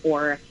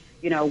 Or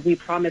we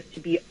promise to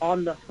be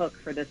on the hook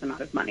for this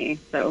amount of money.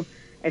 So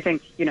I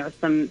think,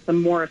 some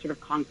more sort of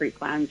concrete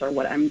plans are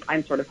what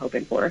I'm sort of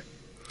hoping for.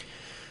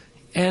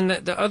 And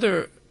the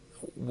other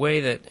way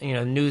that,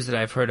 news that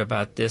I've heard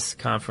about this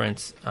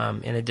conference,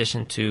 in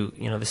addition to,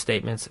 the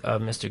statements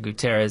of Mr.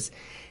 Guterres,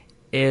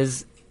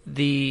 is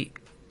the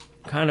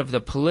kind of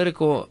the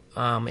political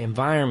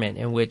environment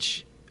in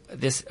which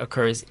this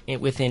occurs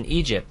within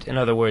Egypt. In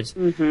other words,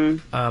 the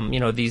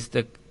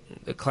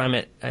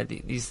climate,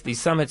 these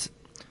summits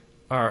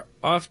are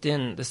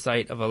often the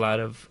site of a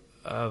lot of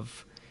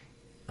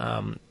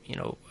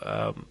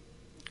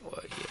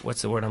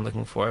what's the word I'm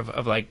looking for?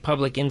 Of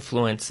public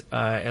influence,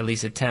 at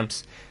least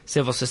attempts,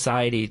 civil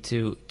society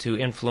to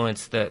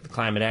influence the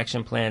climate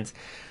action plans.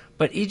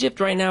 But Egypt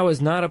right now is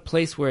not a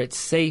place where it's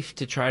safe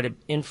to try to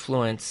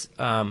influence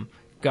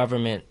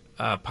government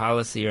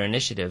policy or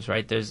initiatives,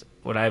 right?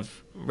 What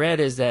I've read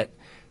is that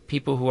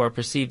people who are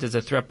perceived as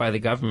a threat by the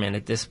government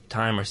at this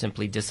time are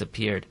simply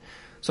disappeared.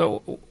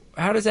 So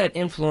how does that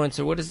influence,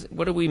 or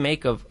what do we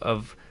make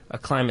of a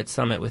climate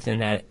summit within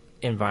that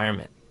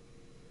environment?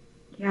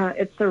 Yeah,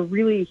 it's a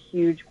really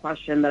huge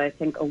question that I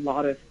think a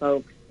lot of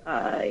folks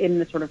in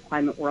the sort of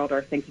climate world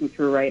are thinking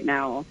through right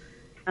now.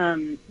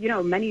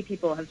 Many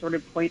people have sort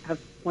of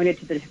pointed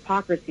to the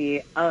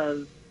hypocrisy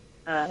of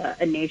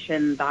a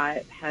nation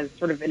that has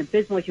sort of an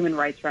abysmal human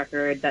rights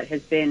record, that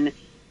has been,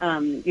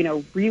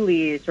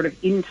 really sort of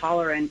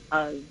intolerant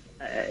of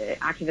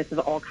activists of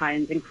all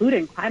kinds,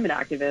 including climate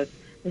activists.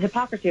 The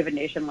hypocrisy of a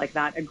nation like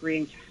that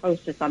agreeing to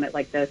host a summit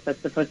like this that's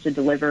supposed to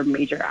deliver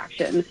major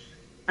action.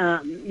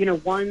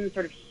 One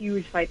sort of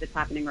huge fight that's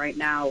happening right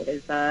now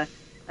is a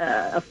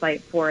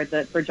fight for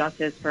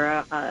justice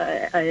for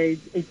a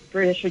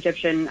British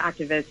Egyptian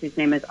activist whose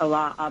name is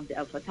Alaa Abd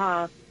El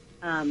Fattah.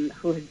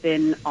 who has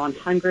been on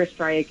hunger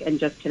strike. And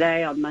just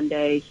today, on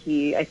Monday,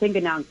 he, I think,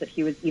 announced that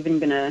he was even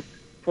going to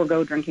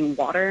forego drinking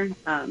water.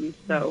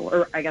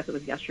 Or I guess it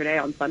was yesterday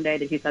on Sunday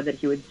that he said that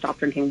he would stop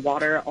drinking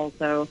water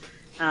also.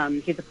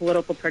 He's a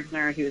political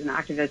prisoner. He was an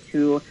activist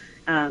who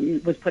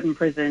was put in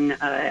prison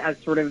as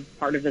sort of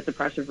part of this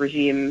oppressive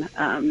regime.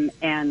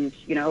 And,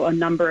 you know, a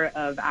number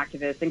of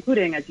activists,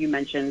 including, as you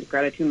mentioned,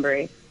 Greta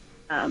Thunberg,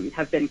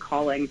 have been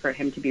calling for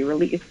him to be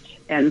released.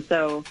 And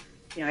so,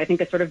 you know, I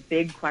think a sort of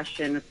big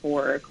question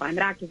for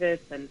climate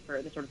activists and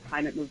for the sort of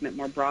climate movement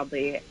more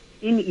broadly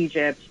in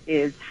Egypt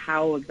is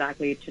how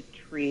exactly to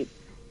treat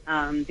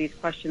these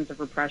questions of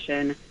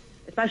repression,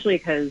 especially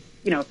because,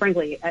 you know,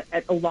 frankly,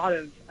 at a lot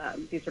of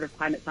these sort of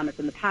climate summits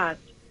in the past,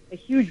 a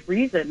huge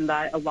reason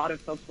that a lot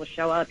of folks will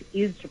show up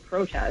is to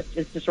protest,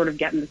 is to sort of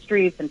get in the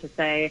streets and to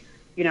say,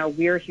 you know,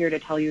 we're here to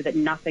tell you that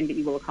nothing that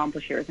you will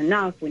accomplish here is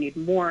enough. We need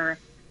more.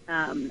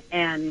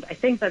 And I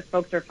think that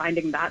folks are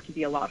finding that to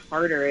be a lot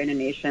harder in a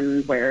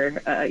nation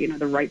where, you know,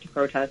 the right to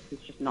protest is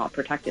just not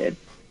protected.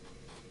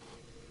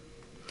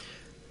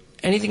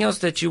 Anything else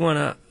that you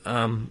want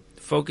to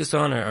focus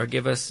on or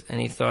give us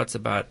any thoughts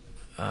about,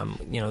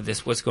 you know,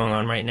 this, what's going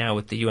on right now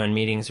with the UN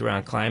meetings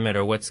around climate,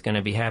 or what's going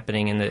to be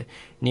happening in the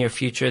near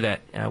future that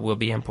will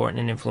be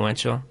important and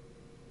influential?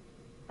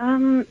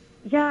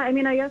 Yeah, I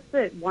mean, I guess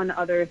that one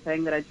other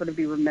thing that I'd sort of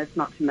be remiss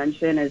not to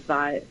mention is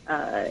that,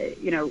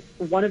 you know,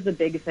 one of the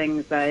big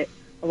things that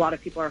a lot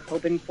of people are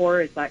hoping for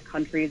is that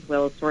countries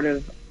will sort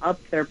of up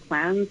their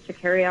plans to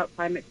carry out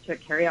climate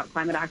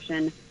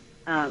action.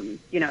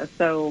 You know,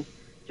 so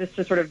just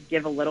to sort of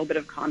give a little bit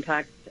of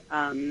context,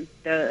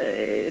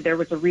 there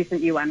was a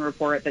recent UN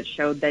report that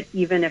showed that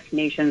even if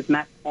nations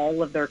met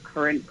all of their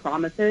current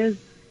promises,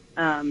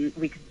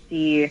 we could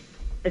see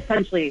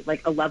essentially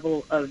like a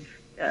level of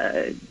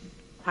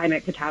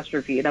climate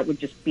catastrophe that would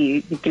just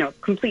be, you know,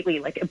 completely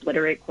like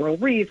obliterate coral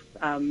reefs,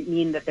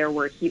 mean that there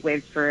were heat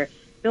waves for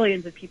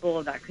billions of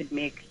people that could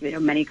make, you know,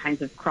 many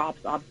kinds of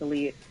crops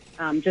obsolete,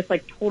 just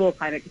like total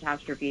climate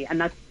catastrophe.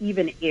 And that's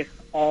even if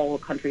all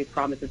countries'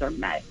 promises are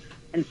met.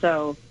 And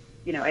so,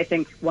 you know, I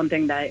think one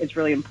thing that is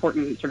really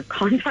important sort of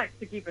context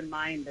to keep in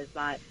mind is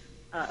that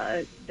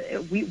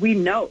we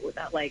know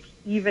that, like,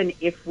 even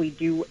if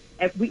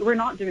we're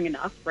not doing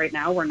enough right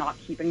now. We're not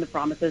keeping the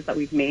promises that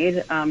we've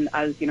made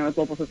as, you know, a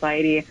global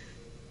society,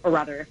 or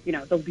rather, you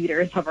know, the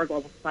leaders of our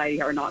global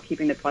society are not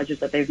keeping the pledges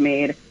that they've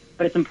made.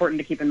 But it's important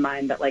to keep in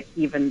mind that, like,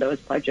 even those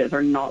pledges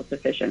are not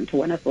sufficient to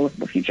win us a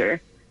livable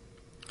future.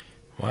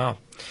 Wow.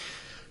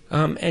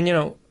 And, you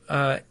know,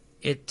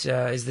 it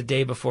is the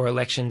day before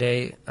Election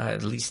Day,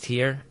 at least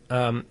here.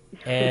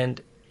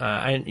 And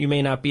you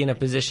may not be in a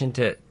position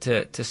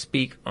to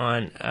speak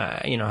on,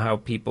 you know, how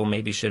people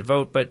maybe should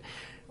vote, but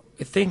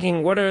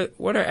thinking what are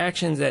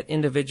actions that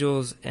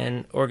individuals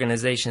and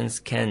organizations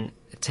can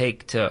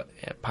take to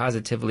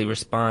positively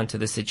respond to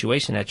the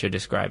situation that you're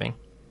describing?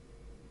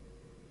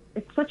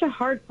 It's such a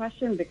hard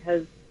question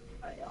because,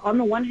 on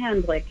the one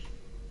hand, like,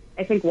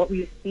 I think what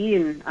we've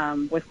seen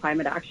with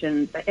climate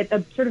action,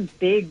 a sort of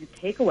big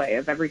takeaway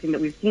of everything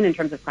that we've seen in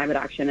terms of climate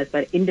action is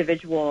that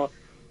individual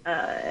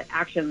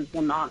actions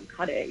will not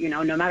cut it. You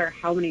know, no matter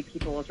how many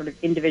people sort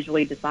of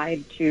individually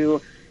decide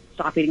to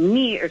stop eating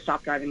meat or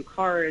stop driving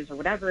cars or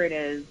whatever it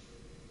is,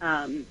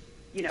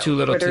 you know, too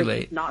little, too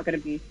late. Not going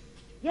to be.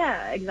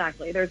 Yeah,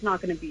 exactly. There's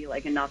not going to be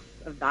like enough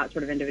of that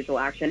sort of individual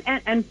action.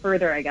 And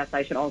further, I guess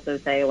I should also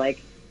say,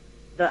 like,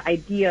 the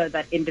idea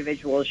that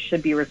individuals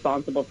should be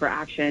responsible for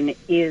action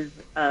is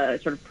a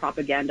sort of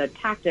propaganda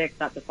tactic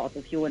that the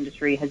fossil fuel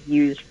industry has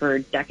used for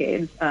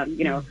decades.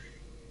 You know,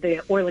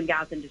 the oil and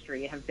gas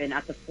industry have been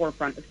at the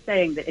forefront of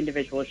saying that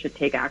individuals should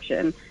take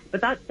action.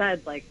 But that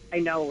said, like, I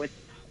know it's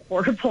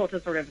horrible to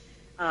sort of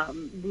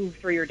move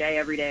through your day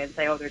every day and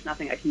say, oh, there's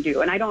nothing I can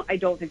do. And I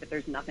don't think that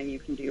there's nothing you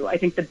can do. I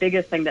think the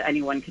biggest thing that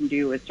anyone can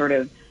do is sort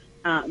of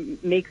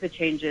make the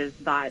changes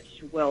that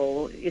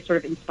will sort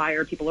of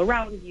inspire people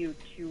around you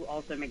to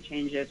also make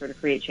changes or to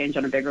create change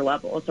on a bigger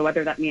level. So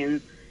whether that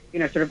means, you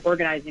know, sort of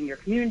organizing your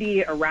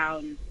community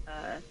around,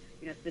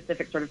 you know,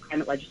 specific sort of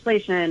climate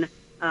legislation,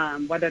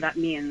 whether that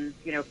means,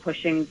 you know,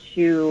 pushing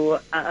to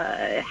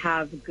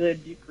have good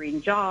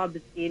green jobs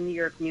in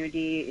your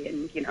community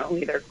in, you know,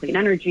 either clean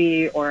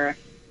energy or,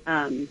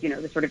 you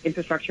know, the sort of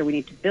infrastructure we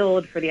need to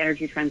build for the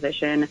energy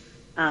transition.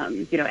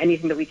 You know,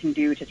 anything that we can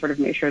do to sort of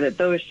make sure that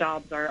those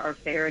jobs are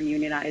fair and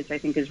unionized, I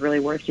think is really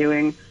worth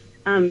doing.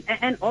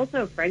 And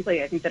also,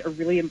 frankly, I think that a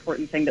really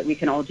important thing that we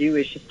can all do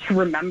is just to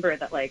remember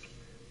that, like,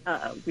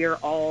 we're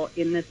all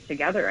in this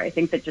together. I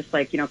think that just,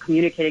 like, you know,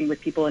 communicating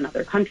with people in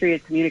other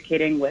countries,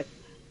 communicating with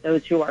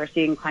those who are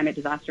seeing climate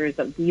disasters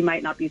that we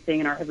might not be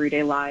seeing in our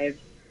everyday lives,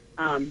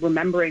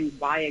 remembering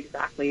why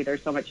exactly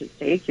there's so much at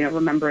stake, you know,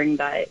 remembering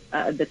that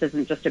this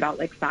isn't just about,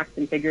 like, facts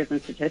and figures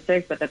and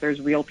statistics, but that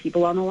there's real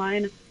people on the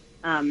line.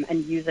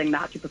 And using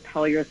that to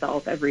propel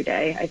yourself every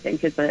day, I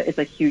think is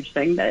a huge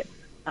thing that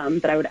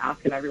I would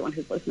ask of everyone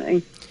who's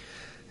listening.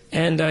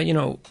 And, you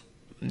know,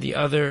 the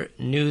other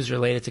news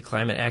related to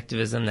climate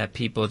activism that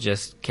people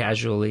just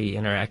casually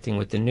interacting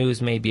with the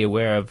news may be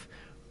aware of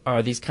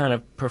are these kind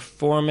of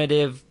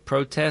performative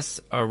protests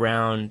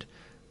around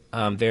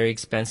very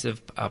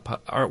expensive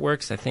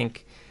artworks. I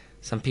think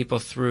some people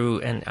threw,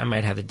 and I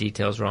might have the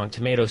details wrong,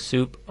 tomato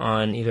soup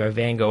on either a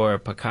Van Gogh or a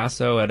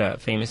Picasso at a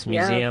famous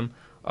museum,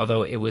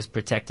 although it was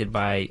protected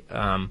by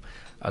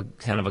a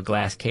kind of a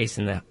glass case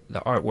and the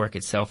artwork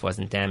itself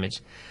wasn't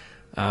damaged.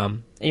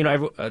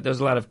 There's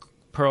a lot of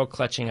pearl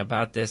clutching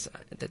about this.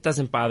 That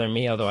doesn't bother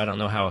me, although I don't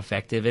know how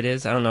effective it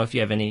is. I don't know if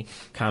you have any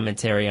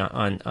commentary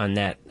on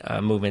that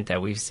movement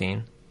that we've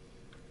seen.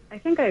 I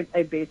think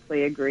I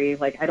basically agree.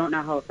 Like, I don't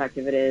know how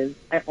effective it is.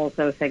 I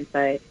also think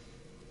that,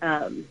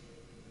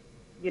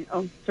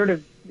 sort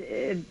of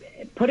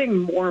putting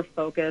more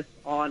focus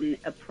on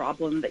a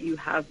problem that you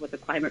have with the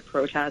climate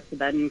protests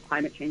than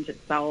climate change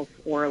itself,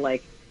 or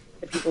like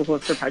the people who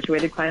have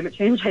perpetuated climate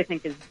change, I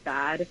think is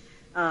bad.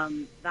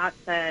 That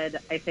said,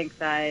 I think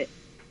that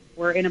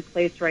we're in a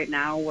place right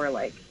now where,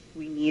 like,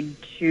 we need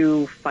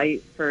to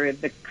fight for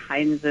the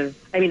kinds of,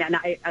 and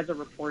I, as a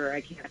reporter,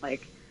 I can't,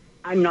 like,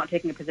 I'm not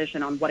taking a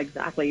position on what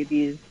exactly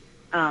these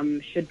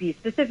should be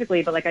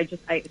specifically, but, like,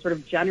 I sort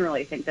of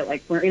generally think that,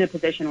 like, we're in a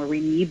position where we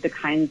need the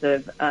kinds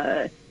of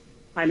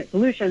climate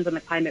solutions and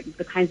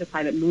the kinds of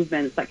climate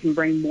movements that can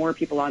bring more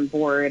people on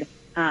board.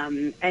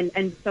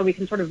 And so we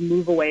can sort of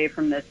move away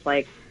from this,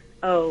 like,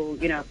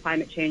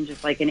 climate change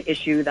is like an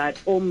issue that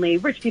only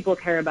rich people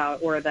care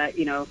about, or that,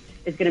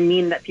 is going to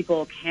mean that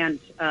people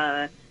can't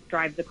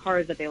drive the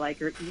cars that they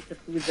like or eat the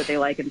foods that they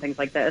like and things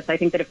like this. I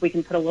think that if we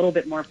can put a little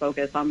bit more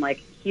focus on,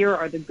 like, here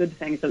are the good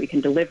things that we can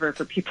deliver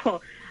for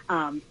people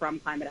from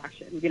climate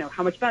action.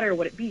 How much better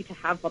would it be to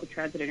have public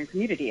transit in your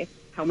community?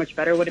 How much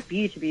better would it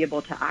be to be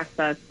able to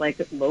access, like,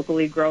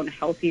 locally grown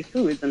healthy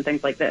foods and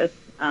things like this?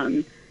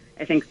 I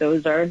think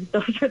those are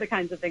the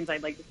kinds of things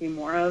I'd like to see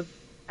more of.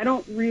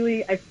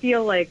 I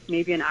feel like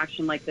maybe an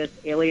action like this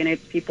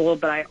alienates people,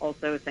 but I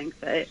also think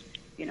that,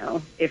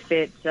 if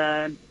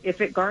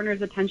it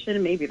garners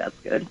attention, maybe that's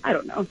good. I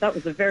don't know. That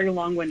was a very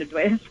long-winded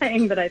way of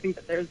saying that I think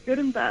that there's good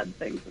and bad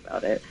things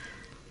about it.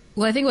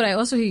 Well, I think what I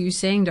also hear you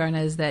saying,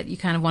 Dharna, is that you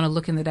kind of want to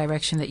look in the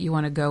direction that you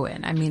want to go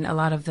in. I mean, a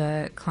lot of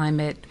the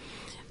climate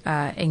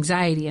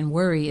anxiety and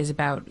worry is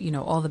about,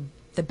 all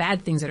the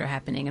bad things that are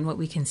happening and what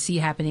we can see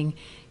happening,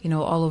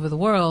 all over the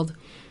world.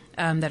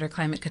 That are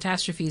climate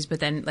catastrophes,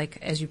 but then, like,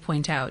 as you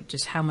point out,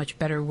 just how much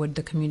better would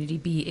the community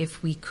be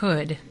if we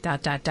could ...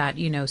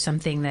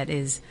 something that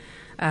is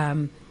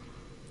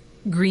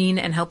green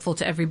and helpful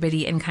to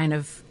everybody and kind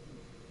of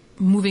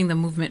moving the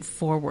movement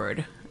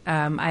forward.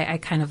 I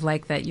kind of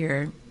like that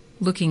you're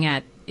looking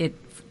at it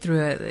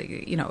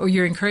through or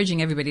you're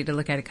encouraging everybody to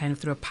look at it kind of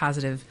through a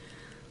positive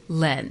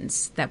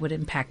lens that would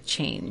impact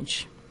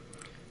change.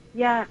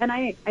 Yeah, and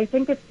I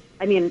think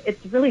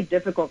it's really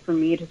difficult for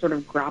me to sort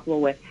of grapple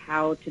with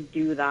how to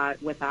do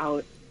that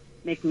without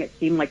making it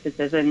seem like this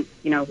isn't,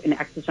 an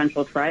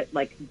existential threat,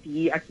 like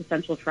the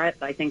existential threat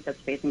that I think that's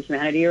facing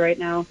humanity right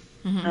now.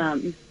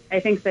 Mm-hmm. I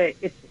think that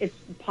it's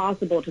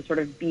possible to sort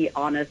of be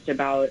honest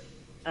about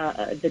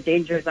the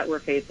dangers that we're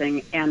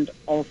facing, and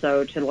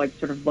also to, like,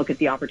 sort of look at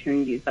the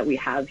opportunities that we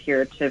have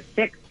here to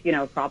fix,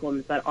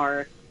 problems that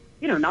are,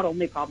 not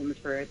only problems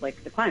for,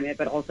 like, the climate,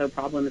 but also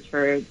problems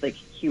for, like,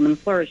 human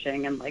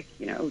flourishing and, like,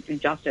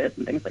 justice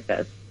and things like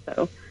this.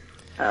 So,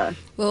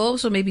 well,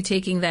 also maybe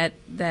taking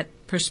that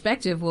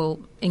perspective will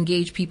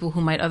engage people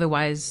who might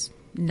otherwise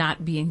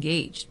not be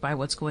engaged by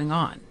what's going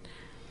on.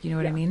 You know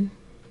what I mean?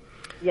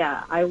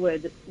 Yeah, I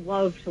would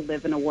love to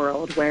live in a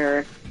world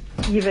where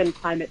even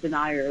climate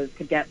deniers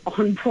could get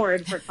on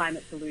board for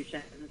climate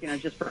solutions,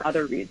 just for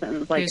other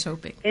reasons. Like, here's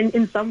hoping.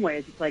 In some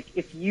ways, it's like,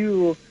 if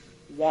you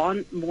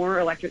want more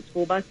electric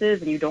school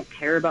buses and you don't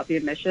care about the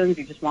emissions,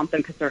 you just want them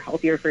because they're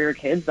healthier for your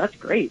kids, that's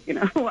great,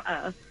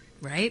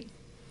 Right?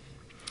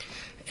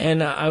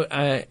 And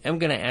I am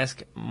going to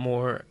ask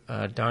more,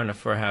 Dharna,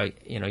 for how,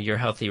 your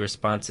healthy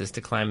responses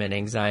to climate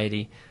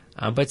anxiety.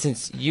 But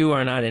since you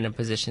are not in a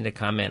position to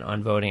comment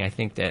on voting, I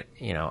think that,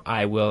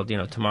 I will.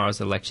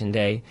 Tomorrow's election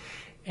day,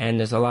 and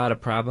there's a lot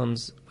of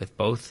problems with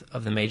both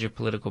of the major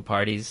political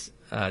parties,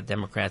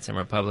 Democrats and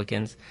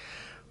Republicans.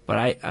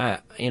 But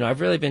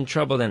I've really been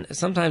troubled, and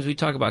sometimes we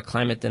talk about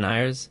climate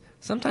deniers.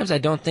 Sometimes I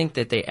don't think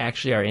that they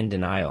actually are in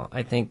denial.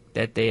 I think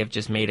that they have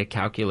just made a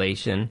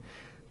calculation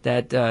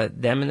that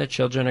them and their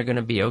children are going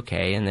to be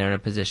okay, and they're in a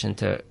position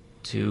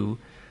to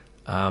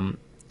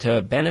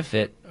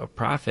benefit or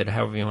profit,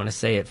 however you want to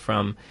say it,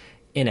 from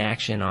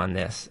inaction on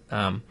this.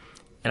 And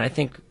I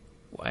think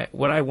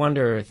what I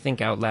wonder,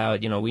 think out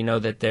loud, we know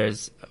that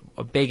there's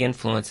a big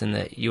influence in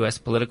the U.S.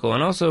 political,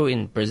 and also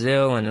in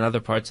Brazil and in other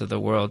parts of the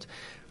world,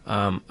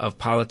 of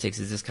politics,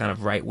 is this kind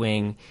of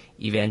right-wing,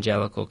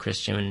 evangelical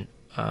Christian,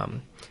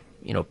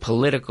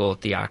 political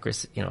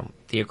theocracy,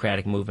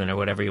 theocratic movement, or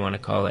whatever you want to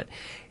call it.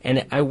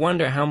 And I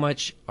wonder how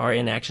much our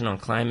inaction on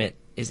climate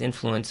is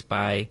influenced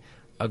by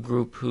a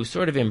group who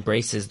sort of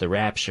embraces the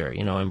rapture,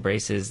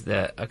 embraces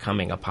the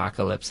coming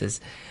apocalypse, is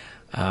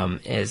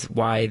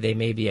why they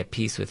may be at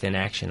peace with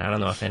inaction. I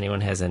don't know if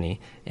anyone has any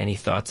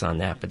thoughts on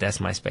that, but that's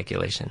my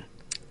speculation.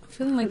 I'm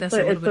feeling like that's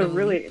a little bit of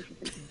really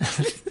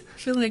interesting.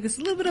 feeling like it's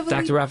a little bit of a leap,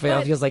 Dr. Raphael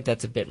but feels like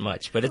that's a bit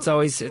much, but it's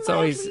always but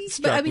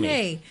struck I mean, me.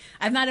 hey,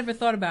 I've not ever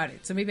thought about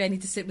it, so maybe I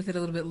need to sit with it a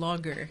little bit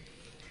longer.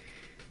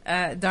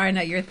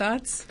 Dharna, your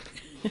thoughts?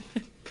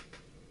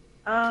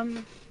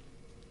 No,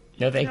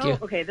 thank you.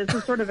 Okay, this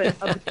is sort of an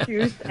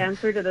obtuse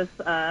answer to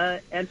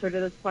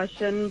this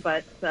question,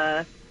 but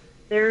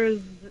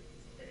there's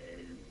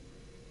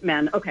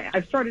okay,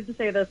 I've started to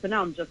say this, and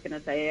now I'm just going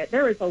to say it.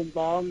 There is a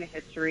long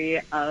history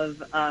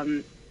of,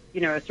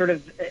 sort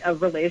of a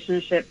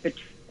relationship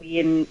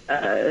between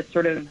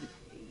sort of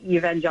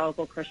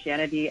evangelical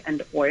Christianity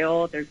and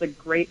oil. There's a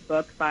great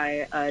book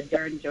by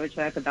Darren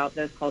Jocek about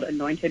this called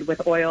Anointed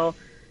with Oil.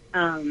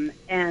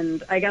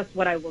 And I guess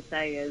what I will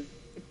say is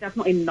it's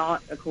definitely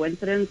not a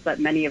coincidence that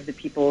many of the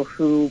people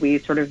who we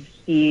sort of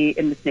see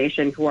in this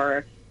nation who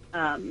are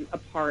a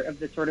part of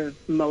the sort of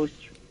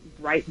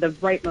the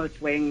rightmost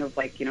wing of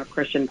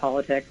Christian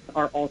politics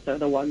are also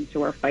the ones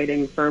who are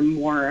fighting for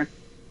more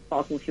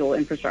fossil fuel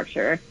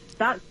infrastructure.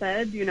 That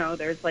said,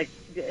 there's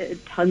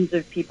tons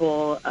of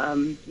people,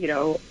 on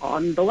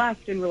the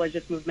left in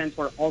religious movements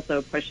who are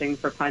also pushing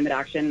for climate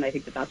action. I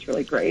think that's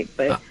really great.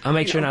 But I'll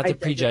make sure not to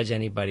prejudge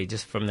anybody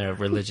just from their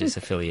religious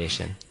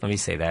affiliation. Let me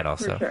say that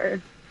also. For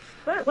sure.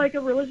 But a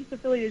religious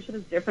affiliation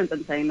is different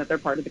than saying that they're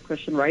part of the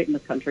Christian right in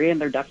this country,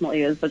 and there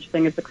definitely is such a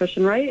thing as the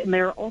Christian right, and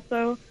there are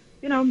also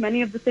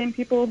many of the same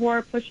people who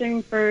are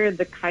pushing for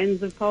the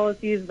kinds of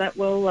policies that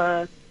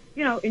will,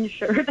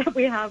 ensure that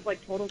we have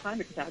total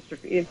climate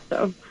catastrophe.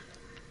 So,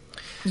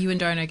 you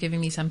and Dharna are giving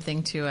me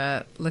something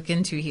to look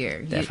into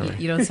here.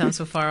 Definitely. You don't sound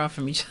so far off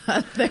from each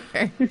other.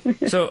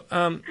 So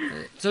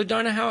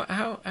Dharna,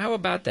 how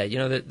about that?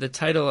 The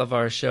title of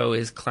our show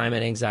is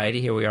Climate Anxiety.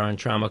 Here we are on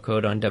Trauma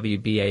Code on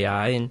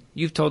WBAI, and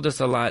you've told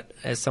us a lot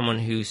as someone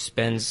who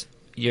spends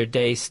your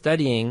day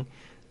studying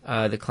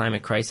the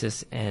climate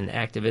crisis and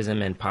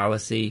activism and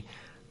policy.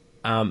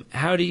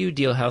 How do you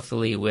deal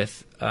healthily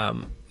with,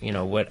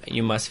 what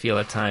you must feel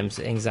at times,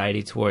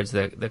 anxiety towards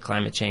the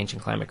climate change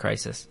and climate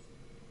crisis?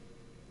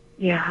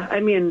 Yeah, I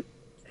mean,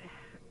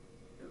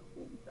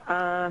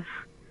 I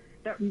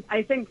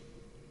think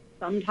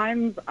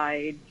sometimes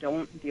I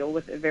don't deal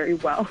with it very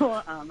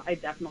well. I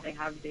definitely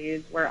have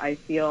days where I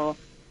feel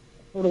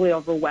totally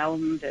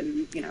overwhelmed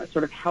and,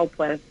 sort of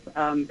helpless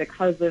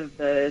because of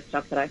the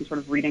stuff that I'm sort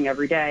of reading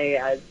every day,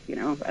 as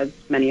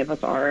many of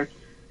us are.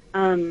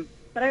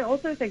 But I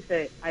also think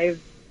that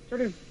I've sort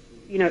of,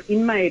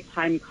 in my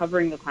time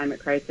covering the climate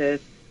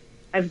crisis,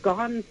 I've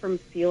gone from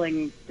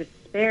feeling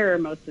despair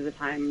most of the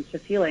time to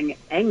feeling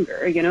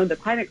anger. The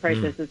climate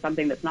crisis is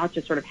something that's not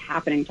just sort of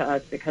happening to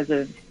us because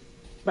of,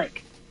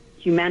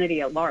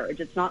 humanity at large.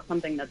 It's not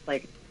something that's,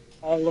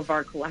 all of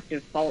our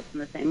collective faults in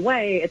the same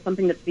way. It's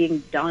something that's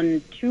being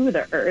done to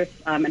the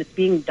earth, and it's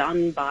being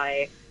done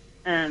by,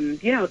 in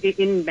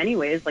many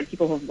ways,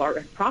 people who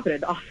have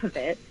profited off of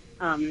it.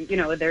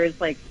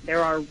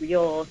 There are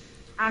real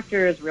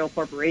actors, real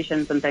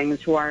corporations and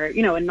things who are,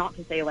 and not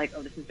to say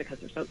this is because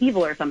they're so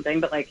evil or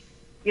something, but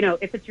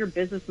if it's your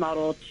business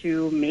model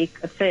to make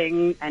a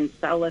thing and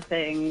sell a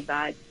thing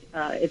that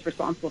is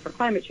responsible for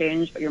climate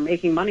change, but you're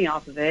making money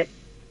off of it,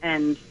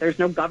 and there's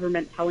no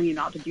government telling you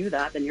not to do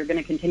that, then you're going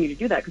to continue to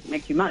do that because it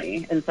makes you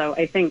money. And so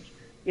I think,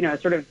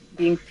 sort of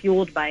being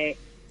fueled by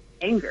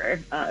anger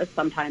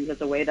sometimes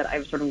is a way that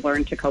I've sort of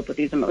learned to cope with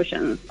these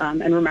emotions,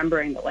 and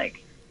remembering that,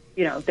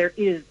 there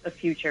is a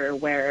future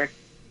where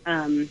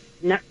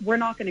we're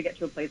not going to get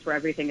to a place where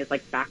everything is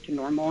back to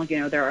normal.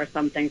 There are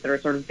some things that are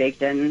sort of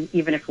baked in.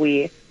 Even if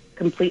we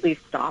completely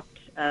stopped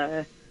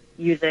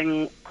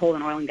using coal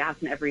and oil and gas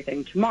and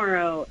everything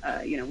tomorrow,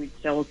 we'd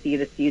still see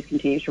the seas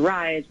continue to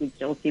rise. We'd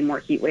still see more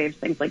heat waves,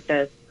 things like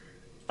this.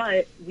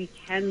 But we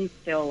can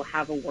still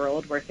have a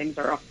world where things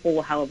are a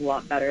whole hell of a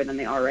lot better than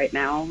they are right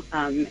now.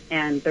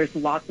 And there's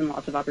lots and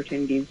lots of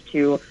opportunities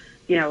to,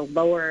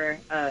 lower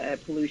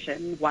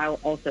pollution while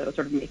also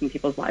sort of making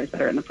people's lives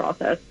better in the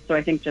process. So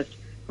I think just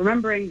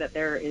remembering that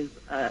there is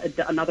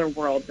another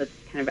world that's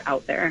kind of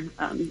out there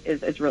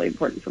is really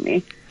important for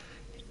me.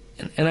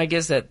 And I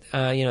guess that,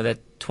 that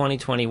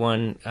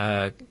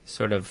 2021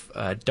 sort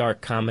of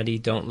dark comedy,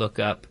 Don't Look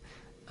Up,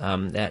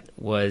 that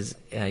was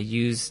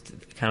used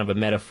kind of a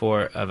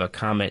metaphor of a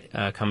comet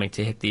coming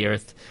to hit the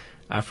Earth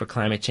for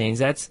climate change.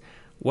 That's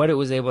what it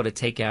was able to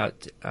take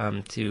out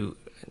to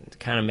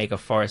kind of make a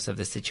farce of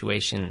the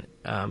situation,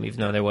 even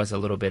though there was a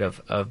little bit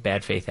of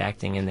bad faith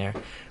acting in there.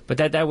 But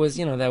that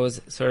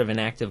was sort of an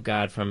act of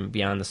God from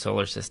beyond the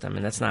solar system,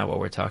 and that's not what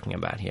we're talking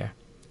about here.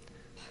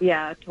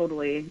 Yeah,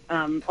 totally.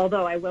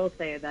 Although I will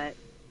say that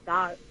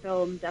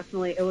film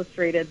definitely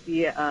illustrated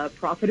the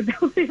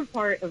profitability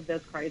part of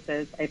this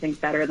crisis, I think,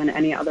 better than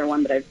any other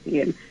one that I've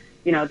seen.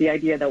 The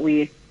idea that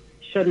we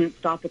shouldn't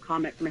stop a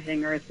comet from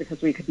hitting Earth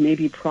because we could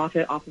maybe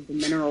profit off of the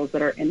minerals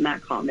that are in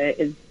that comet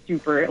is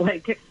super,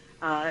 hits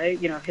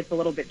a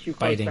little bit too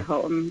close Biting. to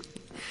home.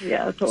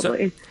 Yeah,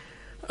 totally.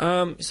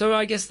 So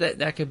I guess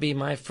that could be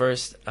my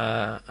first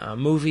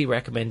movie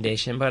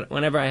recommendation. But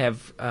whenever I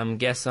have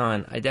guests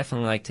on, I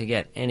definitely like to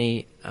get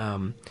any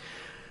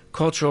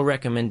cultural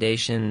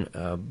recommendation,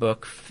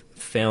 book,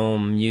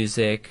 film,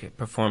 music,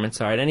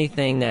 performance art,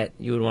 anything that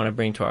you would want to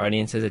bring to our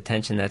audience's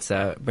attention that's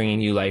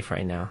bringing you life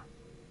right now?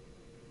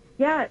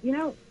 Yeah,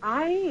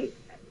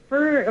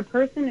 for a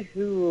person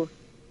who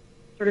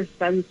sort of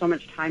spends so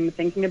much time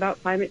thinking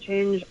about climate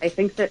change, I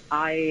think that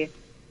I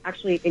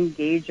actually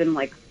engage in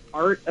like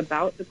art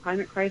about the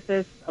climate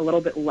crisis a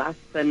little bit less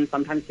than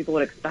sometimes people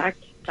would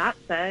expect. That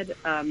said,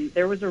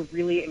 there was a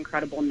really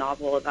incredible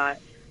novel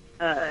that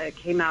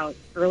came out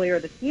earlier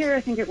this year,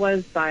 I think it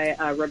was, by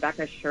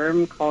Rebecca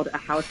Sherm, called A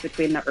House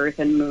Between the Earth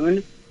and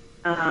Moon.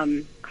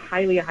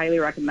 Highly, highly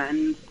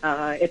recommend.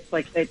 It's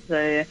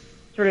a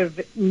sort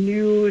of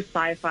new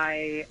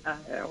sci-fi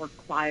or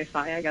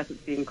cli-fi, I guess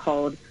it's being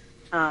called,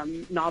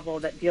 novel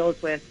that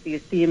deals with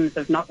these themes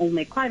of not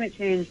only climate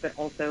change, but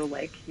also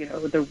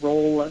the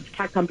role of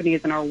tech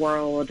companies in our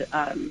world,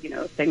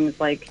 things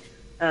like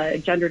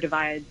gender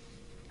divides,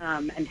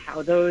 and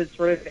how those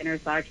sort of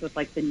intersect with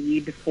the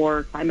need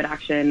for climate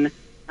action.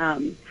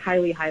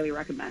 Highly, highly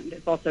recommend.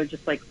 It's also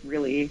just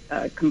really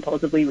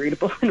compulsively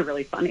readable and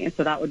really funny.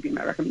 So that would be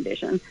my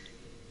recommendation.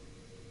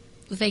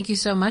 Well, thank you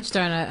so much,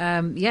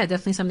 Dharna. Yeah,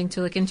 definitely something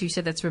to look into. You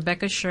said that's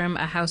Rebecca Sherm,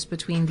 A House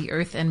Between the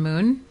Earth and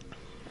Moon.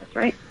 That's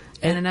right.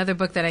 And another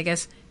book that I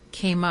guess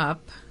came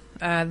up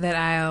that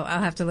I'll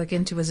have to look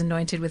into was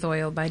Anointed with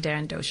Oil by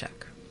Darren Doshak.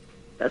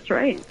 That's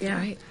right. Yeah. All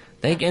right.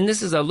 And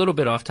this is a little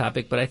bit off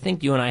topic, but I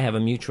think you and I have a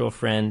mutual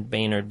friend,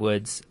 Baynard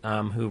Woods,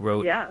 who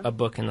wrote a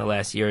book in the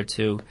last year or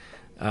two,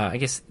 I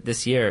guess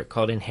this year,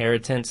 called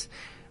Inheritance,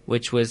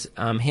 which was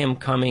him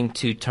coming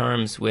to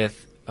terms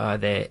with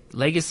the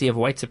legacy of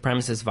white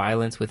supremacist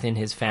violence within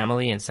his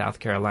family in South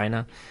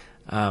Carolina.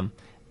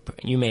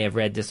 You may have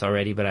read this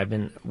already, but I've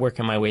been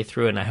working my way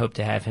through it, and I hope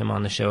to have him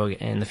on the show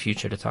in the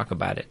future to talk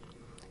about it.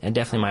 And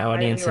definitely my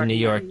audience in New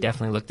York,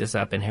 definitely look this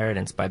up,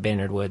 Inheritance by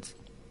Baynard Woods.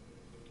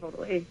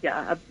 Totally. Yeah,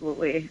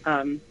 absolutely.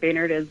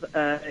 Baynard is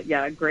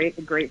a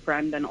great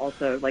friend and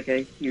also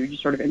a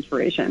huge sort of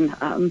inspiration.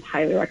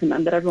 Highly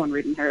recommend that everyone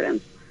read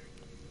Inheritance.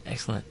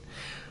 Excellent.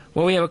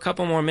 Well, we have a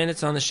couple more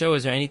minutes on the show.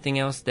 Is there anything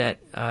else that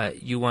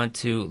you want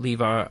to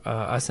leave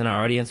us and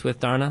our audience with,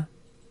 Dharna?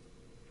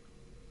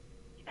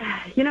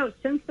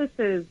 Since this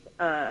is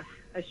a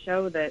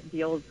show that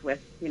deals with,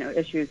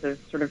 issues of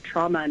sort of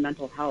trauma and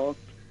mental health,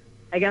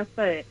 I guess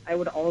that I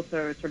would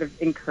also sort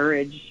of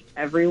encourage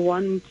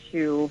everyone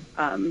to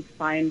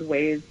find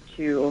ways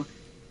to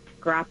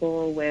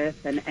grapple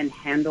with and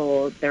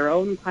handle their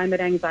own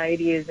climate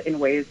anxieties in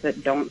ways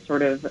that don't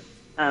sort of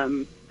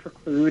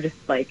preclude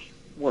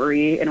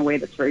worry in a way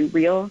that's very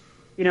real.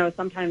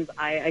 Sometimes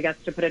I guess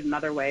to put it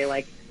another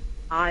way,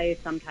 I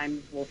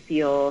sometimes will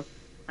feel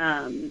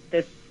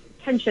this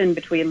tension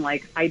between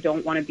I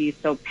don't want to be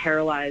so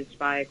paralyzed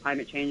by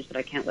climate change that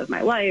I can't live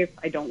my life.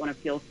 I don't want to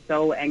feel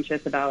so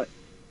anxious about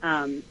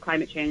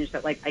climate change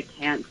that I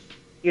can't,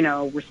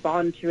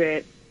 respond to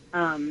it.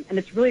 And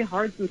it's really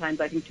hard sometimes,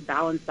 I think, to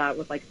balance that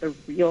with the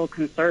real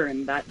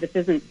concern that this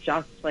isn't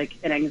just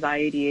an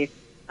anxiety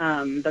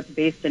that's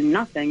based in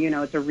nothing.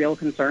 It's a real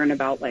concern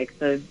about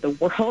the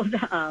world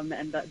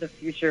and the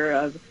future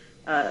of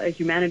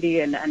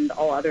humanity and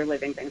all other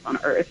living things on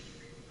Earth.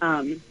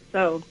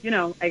 So,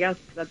 I guess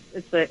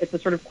it's a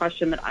sort of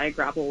question that I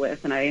grapple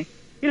with. And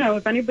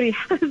if anybody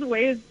has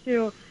ways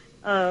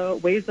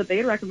that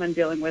they'd recommend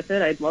dealing with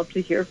it, I'd love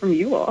to hear from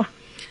you all.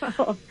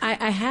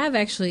 I have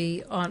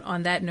actually,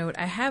 on that note,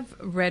 I have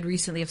read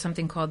recently of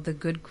something called the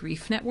Good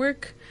Grief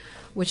Network,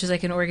 which is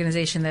an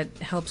organization that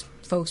helps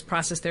folks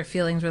process their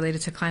feelings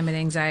related to climate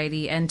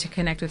anxiety and to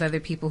connect with other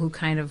people who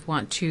kind of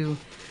want to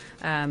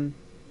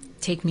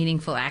take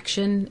meaningful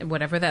action,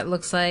 whatever that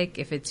looks like,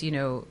 if it's,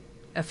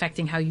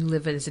 affecting how you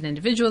live as an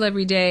individual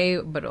every day,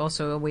 but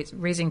also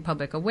raising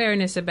public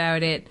awareness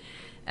about it.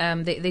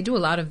 They do a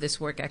lot of this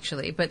work,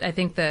 actually, but I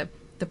think the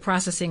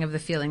processing of the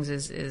feelings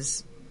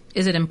is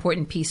an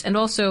important piece. And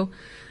also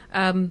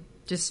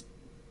just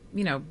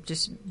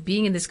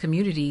being in this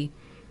community,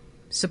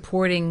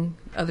 supporting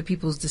other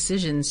people's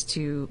decisions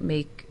to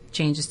make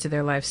changes to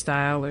their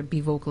lifestyle or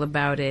be vocal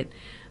about it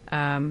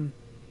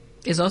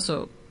is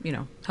also,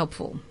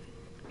 helpful.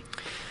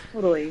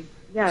 Totally.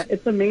 Yeah,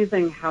 it's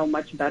amazing how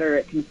much better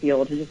it can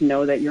feel to just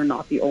know that you're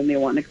not the only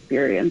one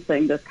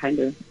experiencing this kind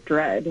of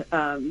dread.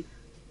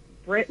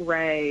 Britt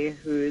Ray,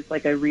 who's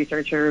a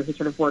researcher who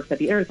sort of works at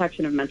the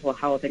intersection of mental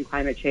health and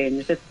climate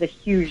change, this is a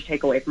huge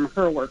takeaway from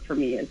her work for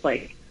me. It's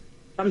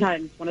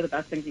sometimes one of the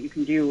best things that you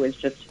can do is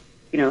just,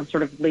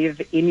 sort of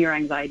live in your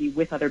anxiety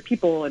with other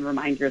people and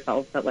remind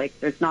yourself that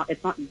it's not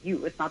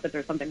you. It's not that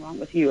there's something wrong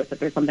with you. It's that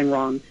there's something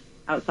wrong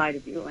outside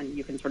of you, and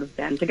you can sort of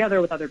band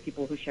together with other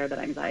people who share that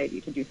anxiety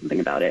to do something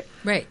about it.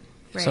 Right.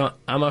 So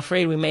I'm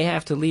afraid we may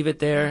have to leave it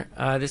there.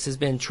 This has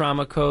been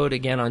Trauma Code,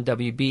 again on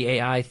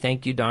WBAI.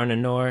 Thank you, Dharna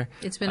Noor.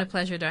 It's been a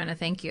pleasure, Dharna.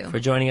 Thank you. For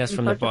joining us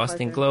from the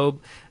Boston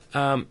Globe.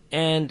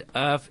 And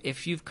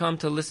if you've come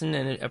to listen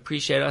and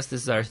appreciate us,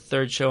 this is our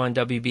third show on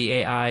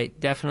WBAI.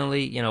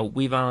 Definitely,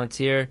 we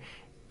volunteer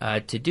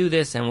to do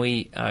this, and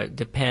we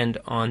depend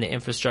on the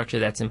infrastructure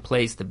that's in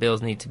place. The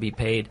bills need to be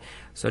paid.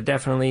 So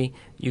definitely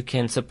you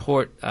can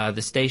support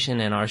the station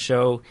and our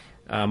show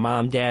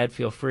Mom, Dad,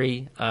 feel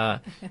free.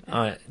 On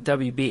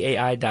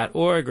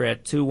WBAI.org or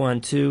at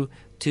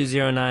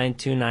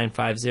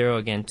 212-209-2950.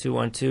 Again,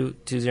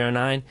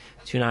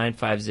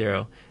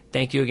 212-209-2950.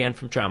 Thank you again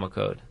from Trauma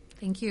Code.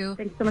 Thank you.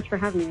 Thanks so much for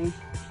having me.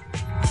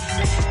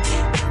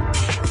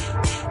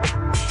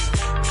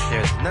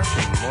 There's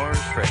nothing more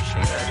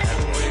refreshing than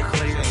having a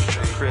clear,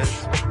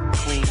 crisp,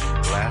 clean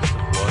glass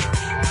of water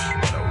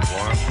on a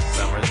warm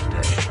summer's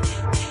day.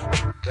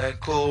 That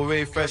cool,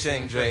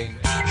 refreshing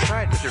drink.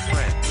 Try it with your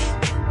friends.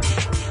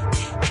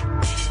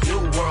 New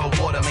world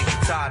water make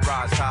the tide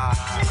rise high.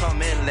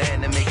 Come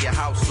inland and make your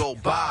house go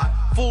by.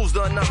 Fools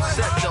done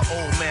upset the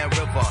old man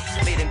river.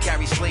 Made him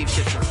carry slave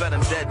ships and fed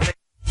him dead niggas.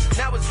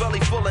 Now his belly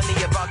full and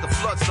he about to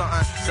flood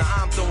something. So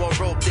I'm throwing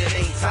rope that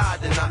ain't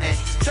tied to nothing.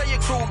 Tell your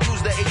crew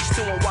use the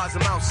H2 and wise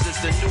amounts.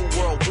 It's the new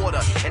world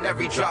water and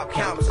every drop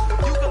counts.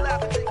 You can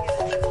laugh and take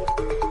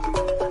it.